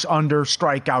outs under,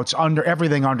 strikeouts under,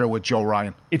 everything under with Joe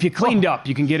Ryan. If you cleaned up,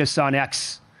 you can get us on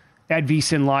X at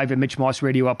VSiN Live, at Mitch Moss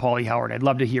Radio, at Paulie Howard. I'd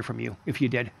love to hear from you if you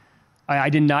did. I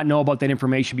did not know about that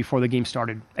information before the game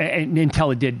started, and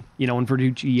until it did, when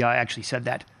Verducci actually said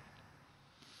that.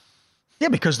 Yeah,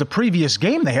 because the previous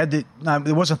game they had it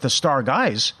wasn't the star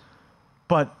guys,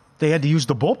 but they had to use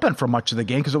the bullpen for much of the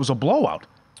game because it was a blowout,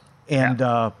 and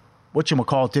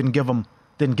whatchamacallit didn't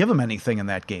give them anything in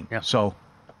that game. Yeah. So,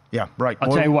 yeah, right.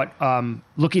 I'll tell you what.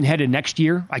 Looking ahead to next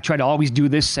year, I try to always do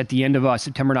this at the end of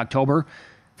September and October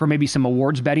for maybe some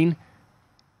awards betting.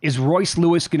 Is Royce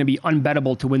Lewis going to be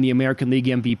unbettable to win the American League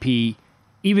MVP,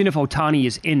 even if Ohtani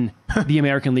is in the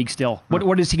American League still?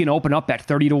 What is he going to open up at,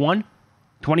 30-1?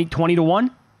 20-1?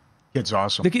 Kid's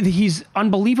awesome. He's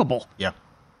unbelievable. Yeah.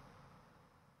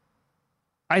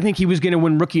 I think he was going to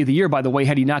win Rookie of the Year, by the way,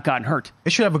 had he not gotten hurt. They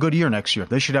should have a good year next year.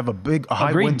 They should have a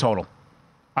high win total.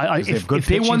 If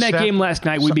they won that game last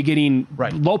night, we'd be getting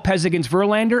Lopez against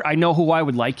Verlander. I know who I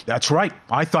would like. That's right.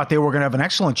 I thought they were going to have an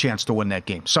excellent chance to win that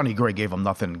game. Sonny Gray gave them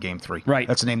nothing in Game 3. Right.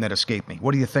 That's a name that escaped me.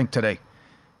 What do you think today?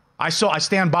 I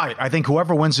stand by it. I think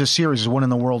whoever wins this series is winning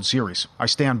the World Series. I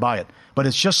stand by it. But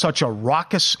it's just such a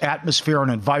raucous atmosphere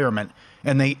and environment,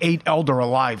 and they ate Elder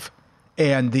alive.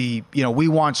 And we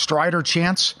want Strider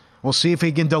chance. We'll see if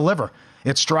he can deliver.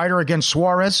 It's Strider against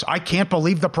Suarez. I can't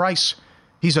believe the price.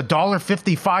 He's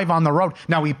 $1.55 on the road.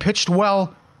 Now, he pitched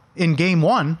well in Game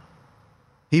 1.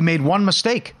 He made one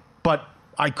mistake, but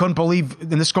I couldn't believe,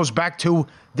 and this goes back to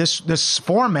this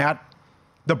format,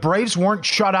 the Braves weren't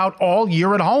shut out all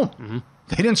year at home. Mm-hmm.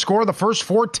 They didn't score the first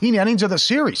 14 innings of the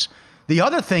series. The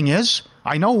other thing is,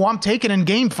 I know who I'm taking in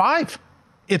Game 5.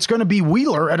 It's going to be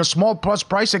Wheeler at a small plus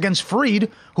price against Fried,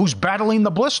 who's battling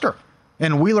the blister.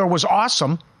 And Wheeler was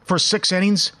awesome for 6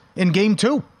 innings in Game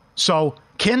 2. So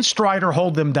can Strider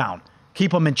hold them down?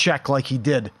 Keep them in check like he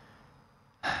did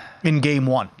in Game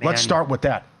 1. Let's start with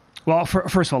that. Well,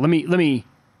 first of all, let me.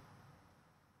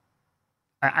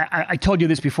 I told you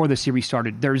this before the series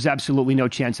started. There's absolutely no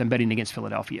chance I'm betting against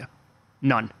Philadelphia.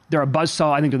 None. They're a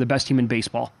buzzsaw. I think they're the best team in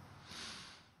baseball.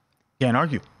 Can't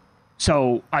argue.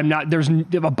 So I'm not. There's a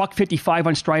 $1.55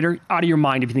 on Strider. Out of your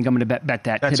mind if you think I'm going to bet that.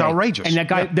 That's today. Outrageous. And that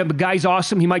guy, the guy's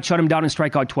awesome. He might shut him down and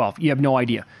strike out 12. You have no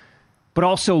idea. But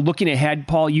also looking ahead,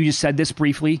 Paul, you just said this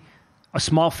briefly. A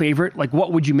small favorite. Like,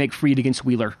 what would you make Fried against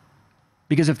Wheeler?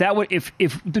 Because if that would, if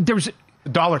there was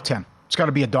 $1.10, it's got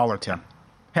to be $1.10.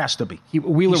 Has to be.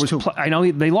 Wheeler was. I know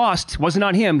they lost. Wasn't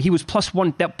on him. He was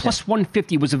 +1. That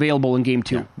 +150 was available in Game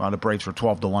 2. Yeah. Well, the Braves were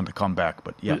 12-1 to come back,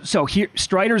 but yeah. So here,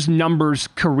 Strider's numbers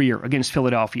career against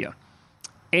Philadelphia: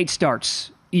 8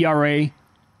 starts, ERA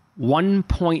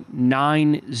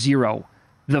 1.90,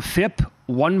 the FIP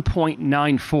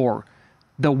 1.94,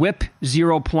 the WHIP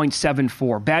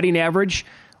 0.74, batting average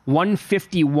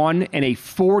 151, and a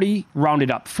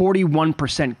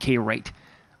 41% K rate.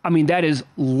 I mean, that is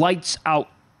lights out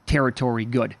territory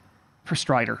good for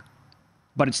Strider.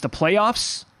 But it's the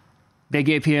playoffs. They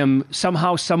gave him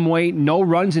somehow, some way, no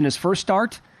runs in his first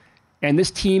start. And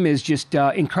this team is just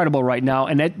incredible right now.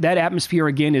 And that atmosphere,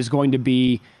 again, is going to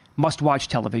be must-watch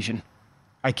television.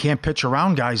 I can't pitch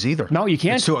around guys either. No, you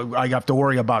can't. I have to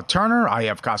worry about Turner. I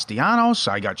have Castellanos.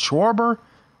 I got Schwarber.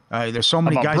 There's so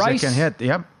many guys Bryce? that can hit.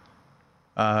 Yep.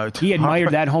 He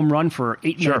admired that home run for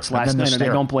 8 minutes last night, and I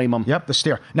don't blame him. Yep, the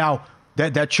stare. Now,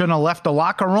 that shouldn't have left the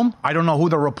locker room. I don't know who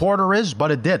the reporter is,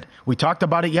 but it did. We talked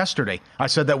about it yesterday. I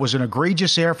said that was an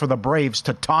egregious error for the Braves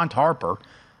to taunt Harper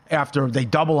after they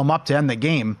double him up to end the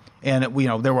game, and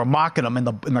they were mocking him in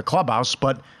the clubhouse,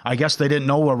 but I guess they didn't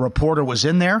know a reporter was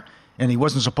in there, and he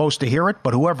wasn't supposed to hear it,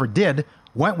 but whoever did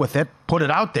went with it, put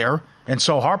it out there, and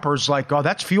so Harper's like, oh,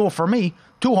 that's fuel for me.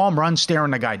 2 home runs,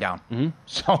 staring the guy down. Mm-hmm.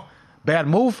 So, bad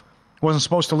move. Wasn't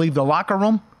supposed to leave the locker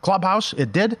room, clubhouse.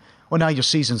 It did. Well, now your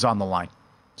season's on the line.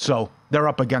 So they're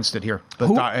up against it here.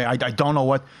 But I don't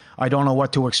know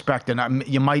what to expect, and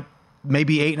you might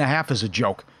maybe 8.5 is a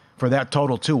joke for that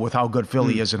total too, with how good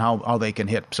Philly is and how they can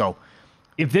hit. So,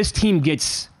 if this team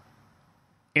gets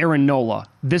Aaron Nola,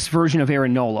 this version of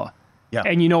Aaron Nola,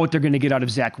 and you know what they're going to get out of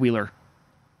Zach Wheeler,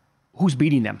 who's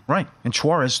beating them? Right, and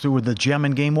Suarez threw the gem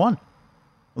in Game 1,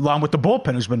 along with the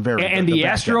bullpen, who's been very good. And the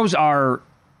Astros are,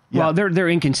 well, they're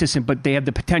inconsistent, but they have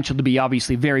the potential to be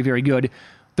obviously very, very good.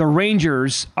 The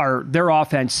Rangers are, their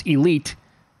offense, elite,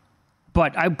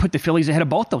 but I put the Phillies ahead of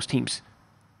both those teams.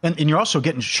 And you're also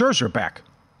getting Scherzer back.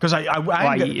 Because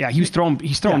he's throwing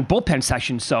bullpen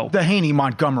sessions. So the Haney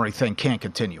Montgomery thing can't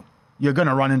continue. You're going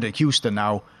to run into Houston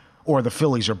now, or the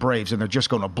Phillies or Braves, and they're just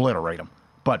going to obliterate them.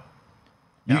 But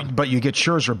you get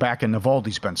Scherzer back, and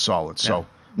Eovaldi's been solid. So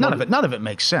none of it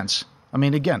makes sense. I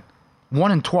mean, again,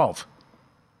 1-12,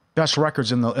 best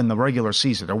records in the regular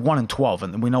season. They're 1-12,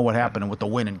 and we know what happened with the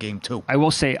win in Game 2. I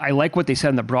will say I like what they said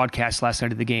in the broadcast last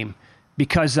night of the game,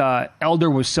 because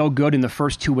Elder was so good in the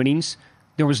first 2 innings.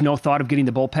 There was no thought of getting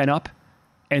the bullpen up.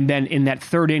 And then in that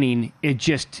 3rd inning,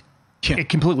 it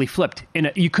completely flipped.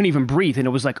 And you couldn't even breathe. And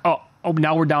it was like, oh,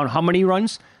 now we're down how many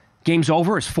runs? Game's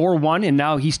over. It's 4-1, and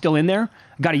now he's still in there.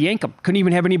 Got to yank him. Couldn't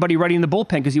even have anybody ready in the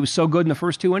bullpen because he was so good in the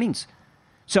first 2 innings.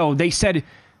 So they said,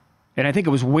 and I think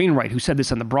it was Wainwright who said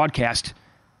this on the broadcast,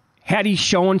 had he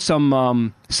shown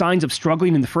some signs of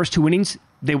struggling in the first 2 innings,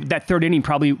 that 3rd inning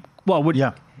probably,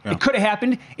 it could have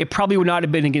happened. It probably would not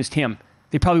have been against him.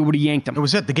 They probably would have yanked him. It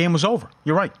was it. The game was over.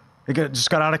 You're right. It just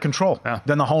got out of control. Yeah.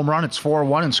 Then the home run, it's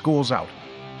 4-1, and school's out.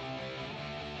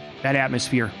 That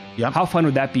atmosphere. Yep. How fun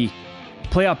would that be?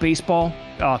 Playoff baseball?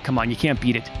 Oh, come on. You can't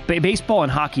beat it. Baseball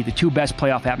and hockey, the 2 best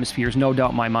playoff atmospheres, no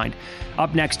doubt in my mind.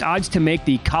 Up next, odds to make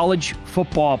the college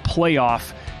football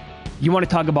playoff. You want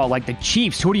to talk about like the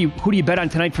Chiefs. Who do you bet on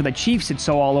tonight for the Chiefs? It's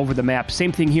so all over the map.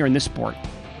 Same thing here in this sport.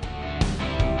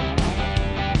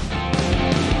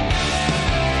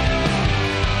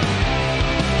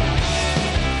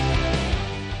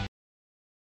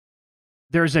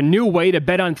 There's a new way to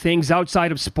bet on things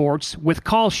outside of sports with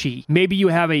Kalshi. Maybe you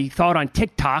have a thought on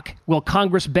TikTok. Will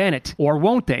Congress ban it? Or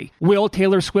won't they? Will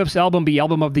Taylor Swift's album be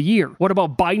Album of the Year? What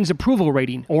about Biden's approval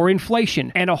rating? Or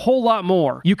inflation? And a whole lot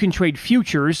more. You can trade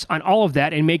futures on all of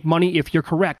that and make money if you're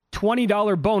correct.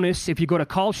 $20 bonus if you go to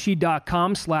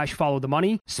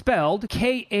kalshi.com/followthemoney, spelled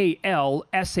KALSHI,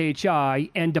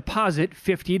 and deposit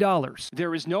 $50.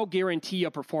 There is no guarantee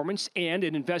of performance, and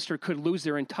an investor could lose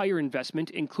their entire investment,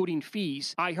 including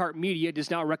fees. iHeartMedia does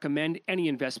not recommend any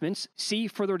investments. See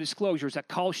further disclosures at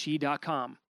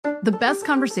kalshi.com. The best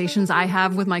conversations I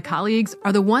have with my colleagues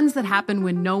are the ones that happen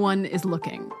when no one is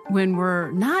looking, when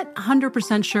we're not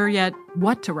 100% sure yet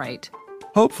what to write.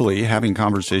 Hopefully, having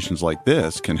conversations like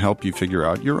this can help you figure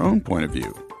out your own point of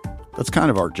view. That's kind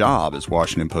of our job as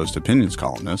Washington Post opinions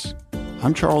columnists.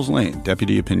 I'm Charles Lane,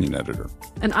 Deputy Opinion Editor.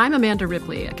 And I'm Amanda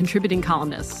Ripley, a contributing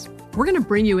columnist. We're going to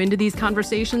bring you into these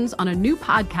conversations on a new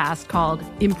podcast called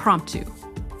Impromptu.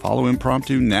 Follow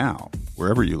Impromptu now,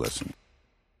 wherever you listen.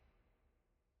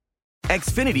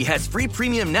 Xfinity has free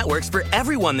premium networks for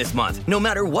everyone this month, no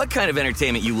matter what kind of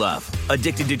entertainment you love.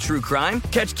 Addicted to true crime?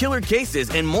 Catch killer cases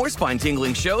and more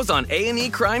spine-tingling shows on A&E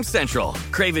Crime Central.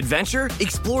 Crave adventure?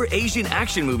 Explore Asian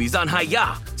action movies on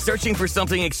Hi-Ya. Searching for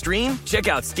something extreme? Check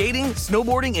out skating,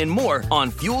 snowboarding, and more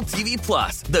on Fuel TV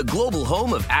Plus, the global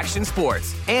home of action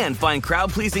sports. And find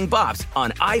crowd-pleasing bops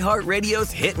on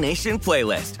iHeartRadio's Hit Nation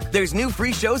playlist. There's new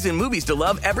free shows and movies to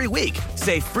love every week.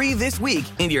 Say free this week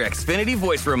in your Xfinity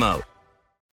voice remote.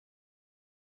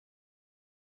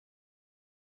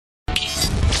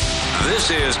 This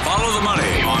is Follow the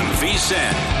Money on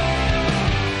VSiN.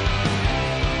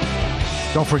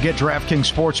 Don't forget DraftKings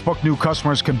Sportsbook. New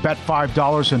customers can bet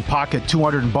 $5 and pocket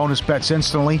 $200 in bonus bets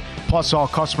instantly. Plus, all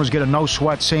customers get a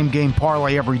no-sweat same-game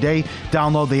parlay every day.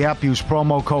 Download the app. Use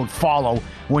promo code FOLLOW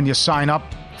when you sign up.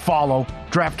 Follow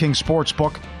DraftKings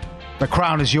Sportsbook. The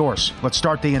crown is yours. Let's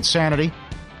start the insanity.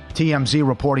 TMZ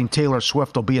reporting Taylor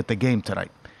Swift will be at the game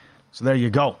tonight. So there you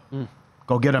go.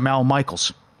 Go get him, Al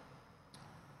Michaels.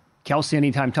 Kelsey,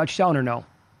 anytime touchdown or no?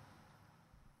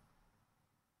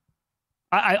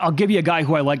 I'll give you a guy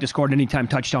who I like to score an anytime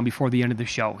touchdown before the end of the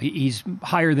show. He's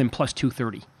higher than plus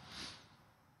 230.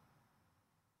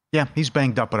 Yeah, he's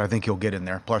banged up, but I think he'll get in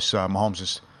there. Plus, Mahomes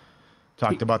has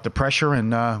talked about the pressure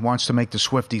and wants to make the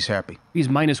Swifties happy. He's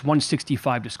minus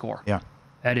 165 to score. Yeah.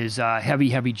 That is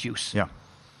heavy, heavy juice. Yeah.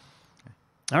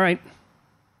 All right.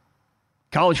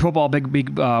 College football, big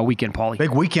weekend, Paulie.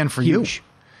 Big weekend for Huge.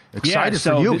 you. Excited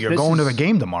for you. You're going to the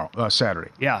game tomorrow,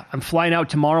 Saturday. Yeah, I'm flying out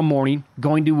tomorrow morning,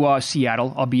 going to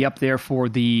Seattle. I'll be up there for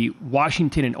the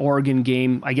Washington and Oregon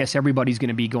game. I guess everybody's going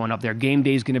to be going up there. Game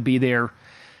day is going to be there.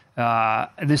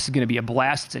 This is going to be a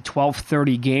blast. It's a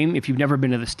 12:30 game. If you've never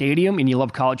been to the stadium and you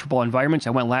love college football environments, I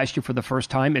went last year for the first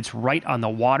time. It's right on the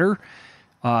water.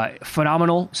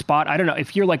 Phenomenal spot. I don't know.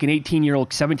 If you're like an 18-year-old,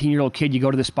 17-year-old kid, you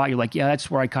go to the spot, you're like, yeah,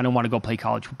 that's where I kind of want to go play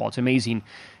college football. It's amazing.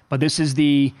 But this is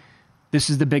the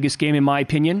biggest game, in my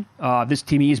opinion. This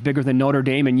to me is bigger than Notre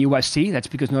Dame and USC. That's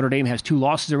because Notre Dame has 2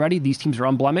 losses already. These teams are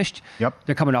unblemished. Yep.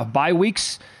 They're coming off bye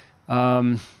weeks.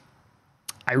 I've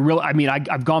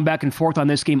gone back and forth on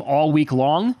this game all week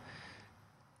long.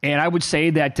 And I would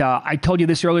say that I told you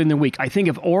this earlier in the week. I think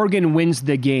if Oregon wins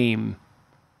the game,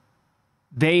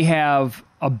 they have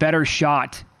a better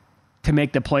shot to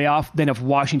make the playoff than if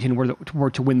Washington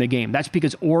were to win the game. That's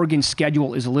because Oregon's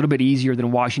schedule is a little bit easier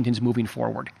than Washington's moving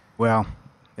forward. Well,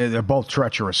 they're both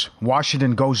treacherous.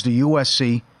 Washington goes to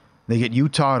USC. They get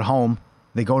Utah at home.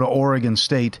 They go to Oregon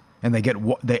State, and they get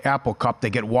the Apple Cup. They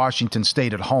get Washington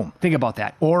State at home. Think about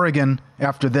that. Oregon,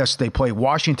 after this, they play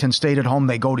Washington State at home.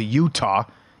 They go to Utah,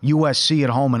 USC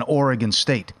at home, and Oregon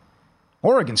State.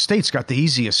 Oregon State's got the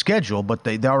easiest schedule, but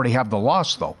they already have the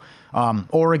loss, though.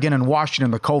 Oregon and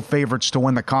Washington, the co-favorites to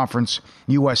win the conference.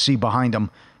 USC behind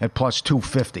them at plus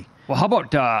 250. Well, how about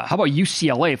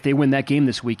UCLA if they win that game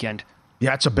this weekend?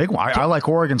 Yeah, it's a big one. I like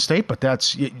Oregon State, but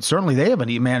certainly they have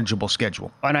a manageable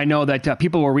schedule. And I know that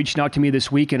people were reaching out to me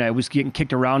this week, and I was getting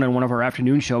kicked around on one of our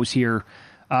afternoon shows here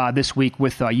this week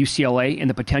with UCLA and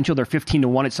the potential. They're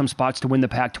 15-1 at some spots to win the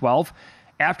Pac-12.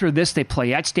 After this, they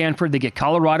play at Stanford. They get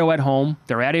Colorado at home.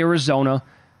 They're at Arizona.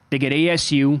 They get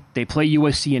ASU. They play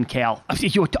USC and Cal.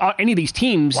 Any of these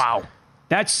teams, wow,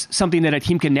 that's something that a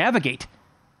team can navigate.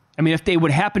 I mean, if they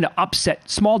would happen to upset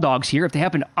small dogs here, if they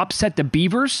happen to upset the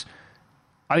Beavers,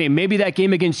 I mean, maybe that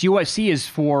game against USC is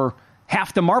for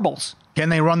half the marbles. Can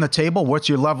they run the table? What's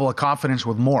your level of confidence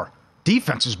with Moore?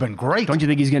 Defense has been great. Don't you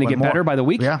think he's going to get better by the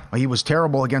week? Yeah, he was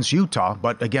terrible against Utah,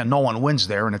 but again, no one wins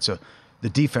there, and the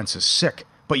defense is sick.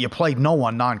 But you played no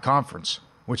one non-conference,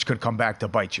 which could come back to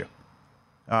bite you.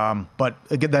 But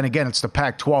then again, it's the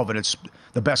Pac-12, and it's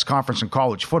the best conference in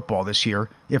college football this year.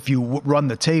 If you run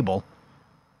the table,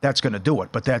 that's going to do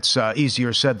it. But that's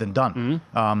easier said than done.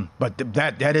 Mm-hmm. But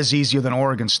that is easier than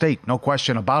Oregon State, no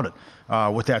question about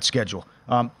it, with that schedule.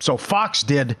 So Fox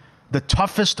did the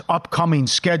toughest upcoming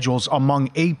schedules among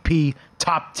AP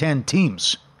top 10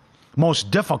 teams. Most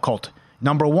difficult,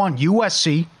 number 1,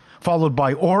 USC, followed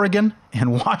by Oregon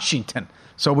and Washington.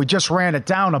 So we just ran it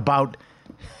down about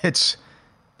it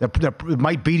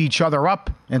might beat each other up,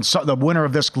 and so the winner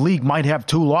of this league might have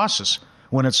 2 losses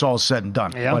when it's all said and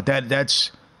done. Yeah. But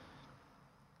that's...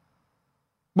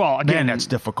 Well, again, that's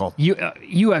difficult.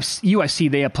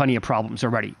 USC, they have plenty of problems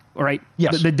already, all right?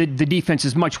 Yes. The defense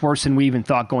is much worse than we even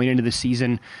thought going into the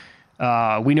season.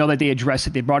 We know that they addressed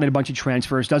it. They brought in a bunch of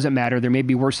transfers. Doesn't matter. They may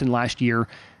be worse than last year.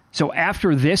 So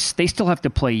after this, they still have to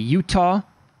play Utah.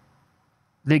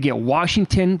 They get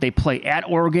Washington. They play at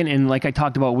Oregon. And like I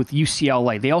talked about with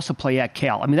UCLA, they also play at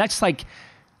Cal. I mean, that's like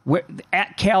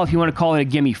at Cal, if you want to call it a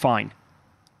gimme, fine.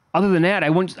 Other than that, I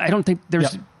don't think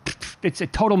there's... Yep. It's a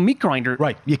total meat grinder.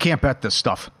 Right. You can't bet this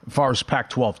stuff as far as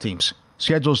Pac-12 teams.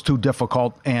 Schedule's too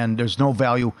difficult, and there's no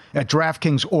value. At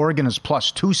DraftKings, Oregon is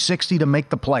plus 260 to make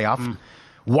the playoff.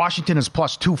 Washington is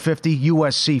plus 250.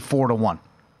 USC 4-1.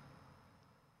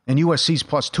 And USC's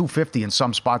plus 250 in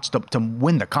some spots to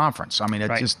win the conference. I mean,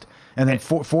 it's just... And then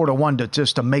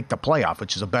 4-1 to make the playoff,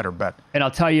 which is a better bet. And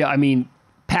I'll tell you, I mean,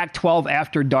 Pac-12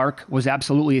 after dark was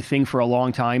absolutely a thing for a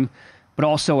long time. But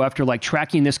also after like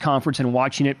tracking this conference and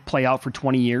watching it play out for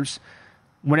 20 years,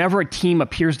 whenever a team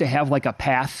appears to have like a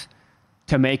path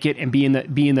to make it and be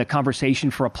in the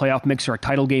conversation for a playoff mix or a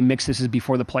title game mix, this is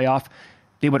before the playoff,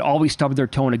 they would always stub their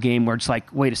toe in a game where it's like,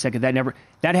 wait a second,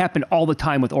 that happened all the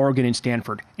time with Oregon and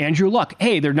Stanford. Andrew Luck,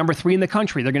 hey, they're number 3 in the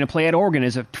country. They're going to play at Oregon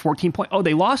as a 14-point. Oh,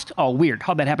 they lost? Oh, weird.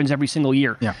 How that happens every single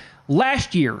year. Yeah.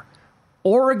 Last year,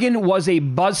 Oregon was a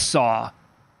buzzsaw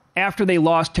after they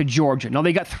lost to Georgia. Now,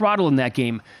 they got throttled in that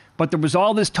game, but there was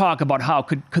all this talk about how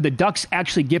could the Ducks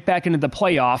actually get back into the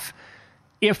playoff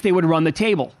if they would run the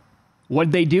table. What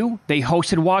did they do? They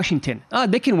hosted Washington.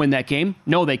 They can win that game.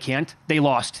 No, they can't. They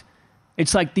lost.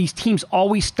 It's like these teams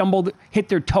always hit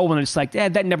their toe, and it's like,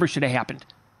 that never should have happened.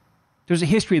 There's a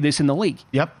history of this in the league.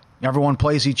 Yep. Everyone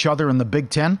plays each other in the Big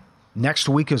Ten. Next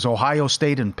week is Ohio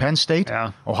State and Penn State.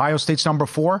 Yeah. Ohio State's number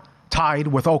 4. Tied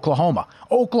with Oklahoma.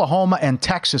 Oklahoma and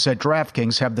Texas at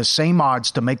DraftKings have the same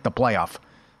odds to make the playoff.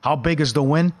 How big is the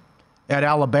win at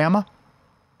Alabama?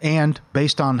 And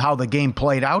based on how the game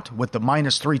played out with the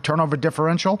 -3 turnover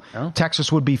differential,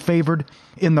 Texas would be favored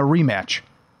in the rematch.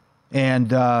 And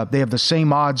they have the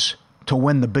same odds to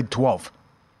win the Big 12.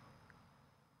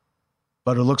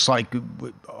 But it looks like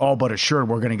all but assured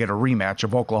we're going to get a rematch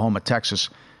of Oklahoma-Texas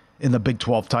in the Big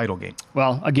 12 title game.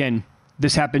 Well, again,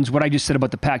 this happens. What I just said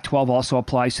about the Pac-12 also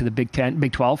applies to the Big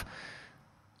 12.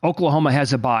 Oklahoma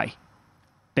has a bye.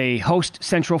 They host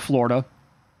Central Florida.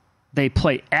 They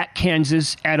play at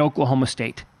Kansas, at Oklahoma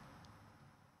State.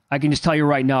 I can just tell you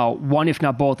right now, one, if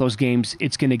not both those games,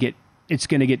 it's going to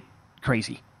get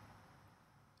crazy.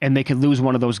 And they could lose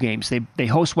one of those games. They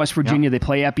host West Virginia, They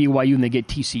play at BYU, and they get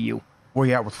TCU. Where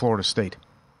you at with Florida State?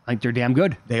 I think they're damn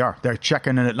good. They are. They're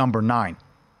checking in at number 9.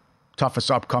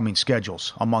 Toughest upcoming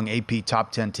schedules among AP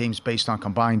top 10 teams based on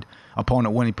combined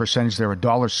opponent winning percentage. They're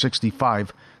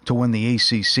 $1.65 to win the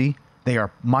ACC. They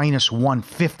are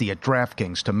 -150 at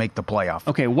DraftKings to make the playoff.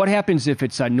 Okay, what happens if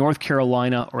it's North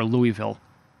Carolina or Louisville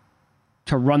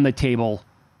to run the table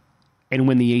and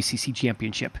win the ACC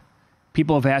championship?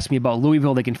 People have asked me about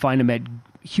Louisville. They can find them at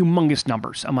humongous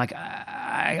numbers. I'm like,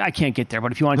 I can't get there.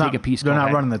 But if you want to take a piece, they're go not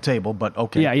ahead. running the table, but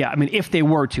okay. Yeah. I mean, if they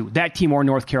were to, that team or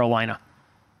North Carolina.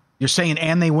 You're saying,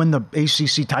 and they win the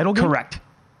ACC title game? Correct.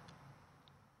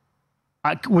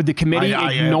 Would the committee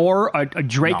ignore a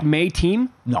Drake May team?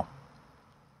 No.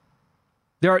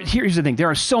 Here's the thing. There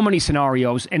are so many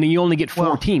scenarios, and you only get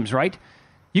 4 teams, right?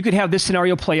 You could have this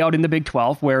scenario play out in the Big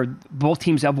 12 where both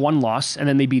teams have one loss, and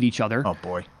then they beat each other. Oh,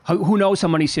 boy. Who knows how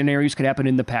many scenarios could happen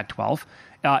in the Pac-12?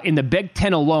 In the Big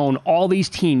 10 alone, all these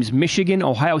teams, Michigan,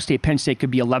 Ohio State, Penn State,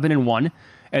 could be 11-1,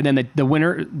 and then the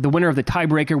winner of the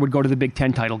tiebreaker would go to the Big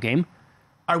 10 title game.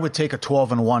 I would take a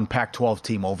 12-1 Pac-12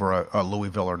 team over a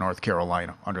Louisville or North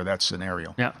Carolina under that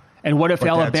scenario. Yeah. And what if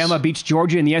Alabama beats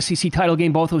Georgia in the SEC title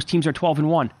game? Both those teams are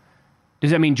 12-1. Does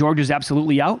that mean Georgia's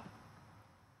absolutely out?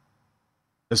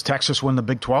 Does Texas win the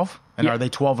Big 12? And are they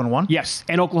 12-1? Yes,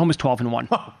 and Oklahoma's 12-1.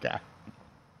 Oh, God.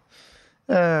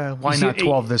 Why not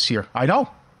 12 this year? I know.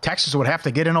 Texas would have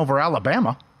to get in over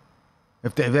Alabama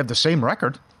if they have the same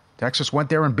record. Texas went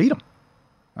there and beat them.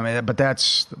 I mean, but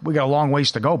we got a long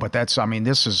ways to go, but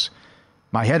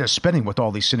my head is spinning with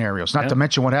all these scenarios. Not to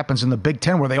mention what happens in the Big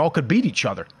 10 where they all could beat each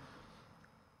other.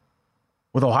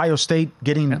 With Ohio State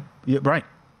getting, right,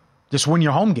 just win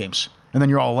your home games, and then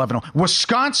you're all 11-0.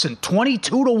 Wisconsin,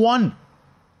 22-1.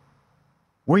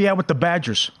 Where you at with the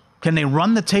Badgers? Can they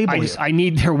run the table? I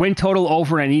need their win total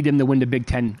over, and I need them to win the Big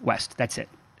 10 West. That's it.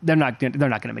 They're not going to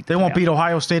make the They won't beat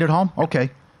Ohio State at home? Okay.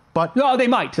 But no, they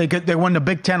might. They win the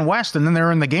Big 10 West, and then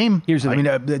they're in the game. Here's the thing.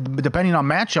 Depending on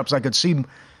matchups, I could see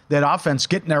that offense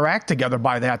getting their act together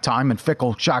by that time, and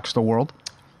Fickell shocks the world.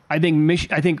 I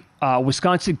think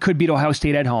Wisconsin could beat Ohio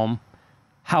State at home.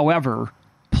 However,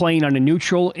 playing on a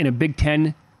neutral in a Big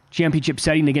 10 championship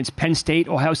setting against Penn State,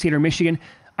 Ohio State, or Michigan,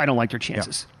 I don't like their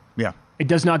chances. Yeah. It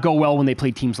does not go well when they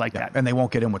play teams like that. And they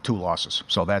won't get in with 2 losses.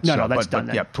 So that's that's done.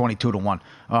 Yeah, 22-1.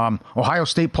 Ohio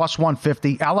State plus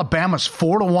 150. Alabama's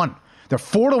 4-1. They're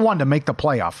 4-1 to make the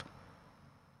playoff.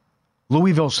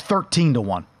 Louisville's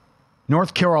 13-1.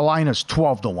 North Carolina's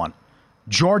 12-1.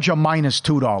 Georgia minus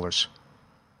 $2.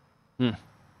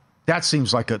 That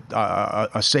seems like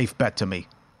a safe bet to me.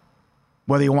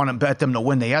 Whether you want to bet them to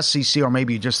win the SEC or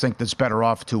maybe you just think that's better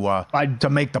off to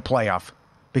make the playoff.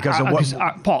 Because of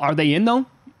what, Paul, are they in though?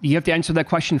 You have to answer that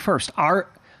question first. Are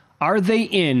they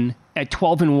in at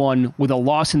 12-1 with a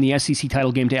loss in the SEC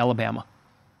title game to Alabama?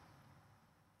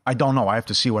 I don't know. I have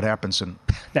to see what happens. And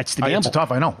that's the gamble. It's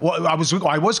tough. I know. Well, I was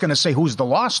going to say who's the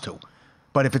loss to,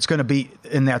 but if it's going to be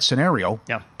in that scenario,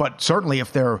 yeah. But certainly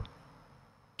if they're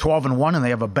 12-1 and they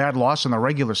have a bad loss in the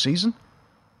regular season.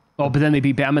 Oh, but then they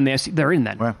beat Bama and they're in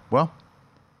then. Well,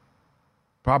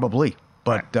 probably,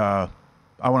 but. Right.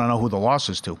 I want to know who the loss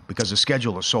is to because the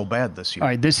schedule is so bad this year. All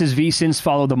right, this is VSiN's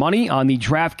Follow the Money on the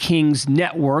DraftKings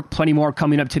Network. Plenty more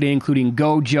coming up today, including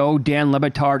Go Joe, Dan Le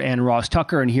Batard, and Ross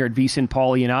Tucker. And here at VSiN,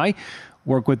 Paulie and I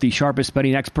work with the sharpest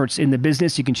betting experts in the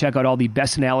business. You can check out all the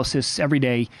best analysis every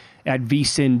day at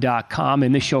vsin.com.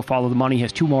 And this show, Follow the Money,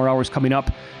 has 2 more hours coming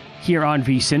up here on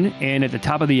VSiN. And at the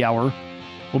top of the hour,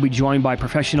 we'll be joined by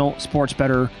professional sports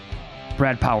bettor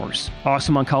Brad Powers,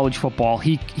 awesome on college football.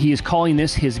 He is calling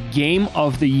this his game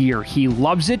of the year. He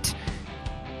loves it.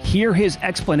 Hear his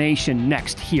explanation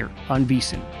next here on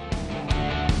VSiN.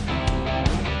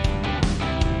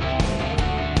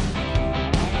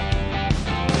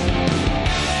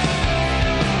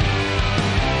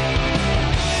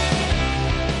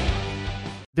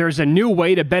 There's a new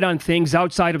way to bet on things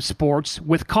outside of sports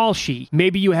with Kalshi.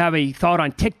 Maybe you have a thought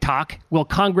on TikTok. Will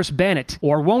Congress ban it?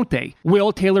 Or won't they?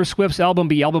 Will Taylor Swift's album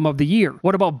be Album of the Year?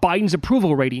 What about Biden's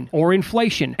approval rating? Or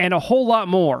inflation? And a whole lot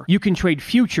more. You can trade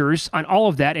futures on all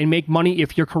of that and make money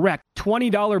if you're correct.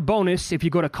 $20 bonus if you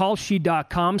go to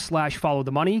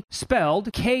kalshi.com/followthemoney,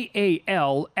 spelled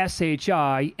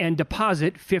KALSHI, and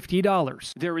deposit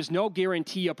 $50. There is no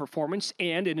guarantee of performance,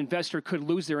 and an investor could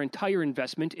lose their entire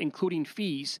investment, including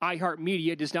fees.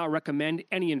 iHeartMedia does not recommend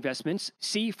any investments.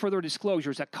 See further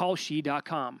disclosures at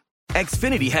kalshi.com.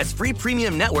 Xfinity has free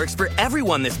premium networks for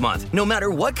everyone this month, no matter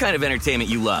what kind of entertainment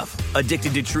you love.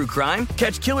 Addicted to true crime?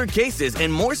 Catch killer cases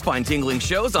and more spine-tingling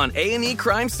shows on A&E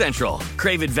Crime Central.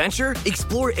 Crave adventure?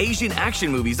 Explore Asian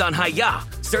action movies on Hi-YAH.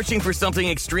 Searching for something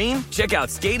extreme? Check out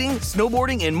skating,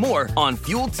 snowboarding, and more on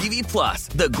Fuel TV Plus,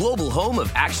 the global home of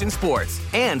action sports.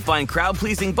 And find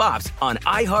crowd-pleasing bops on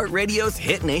iHeartRadio's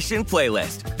Hit Nation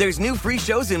playlist. There's new free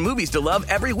shows and movies to love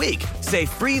every week. Say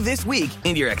free this week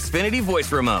in your Xfinity voice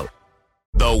remote.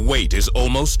 The wait is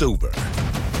almost over.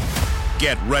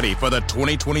 Get ready for the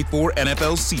 2024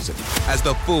 NFL season as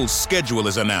the full schedule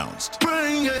is announced.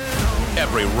 Bring it on.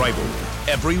 Every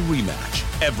rivalry, every rematch,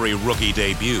 every rookie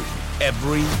debut,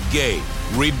 every game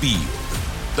revealed.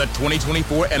 The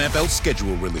 2024 NFL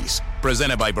schedule release,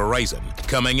 presented by Verizon,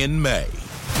 coming in May.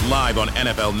 Live on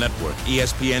NFL Network,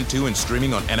 ESPN2, and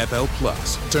streaming on NFL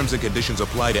Plus. Terms and conditions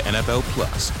apply to NFL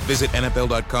Plus. Visit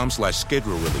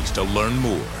NFL.com/schedule release to learn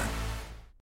more.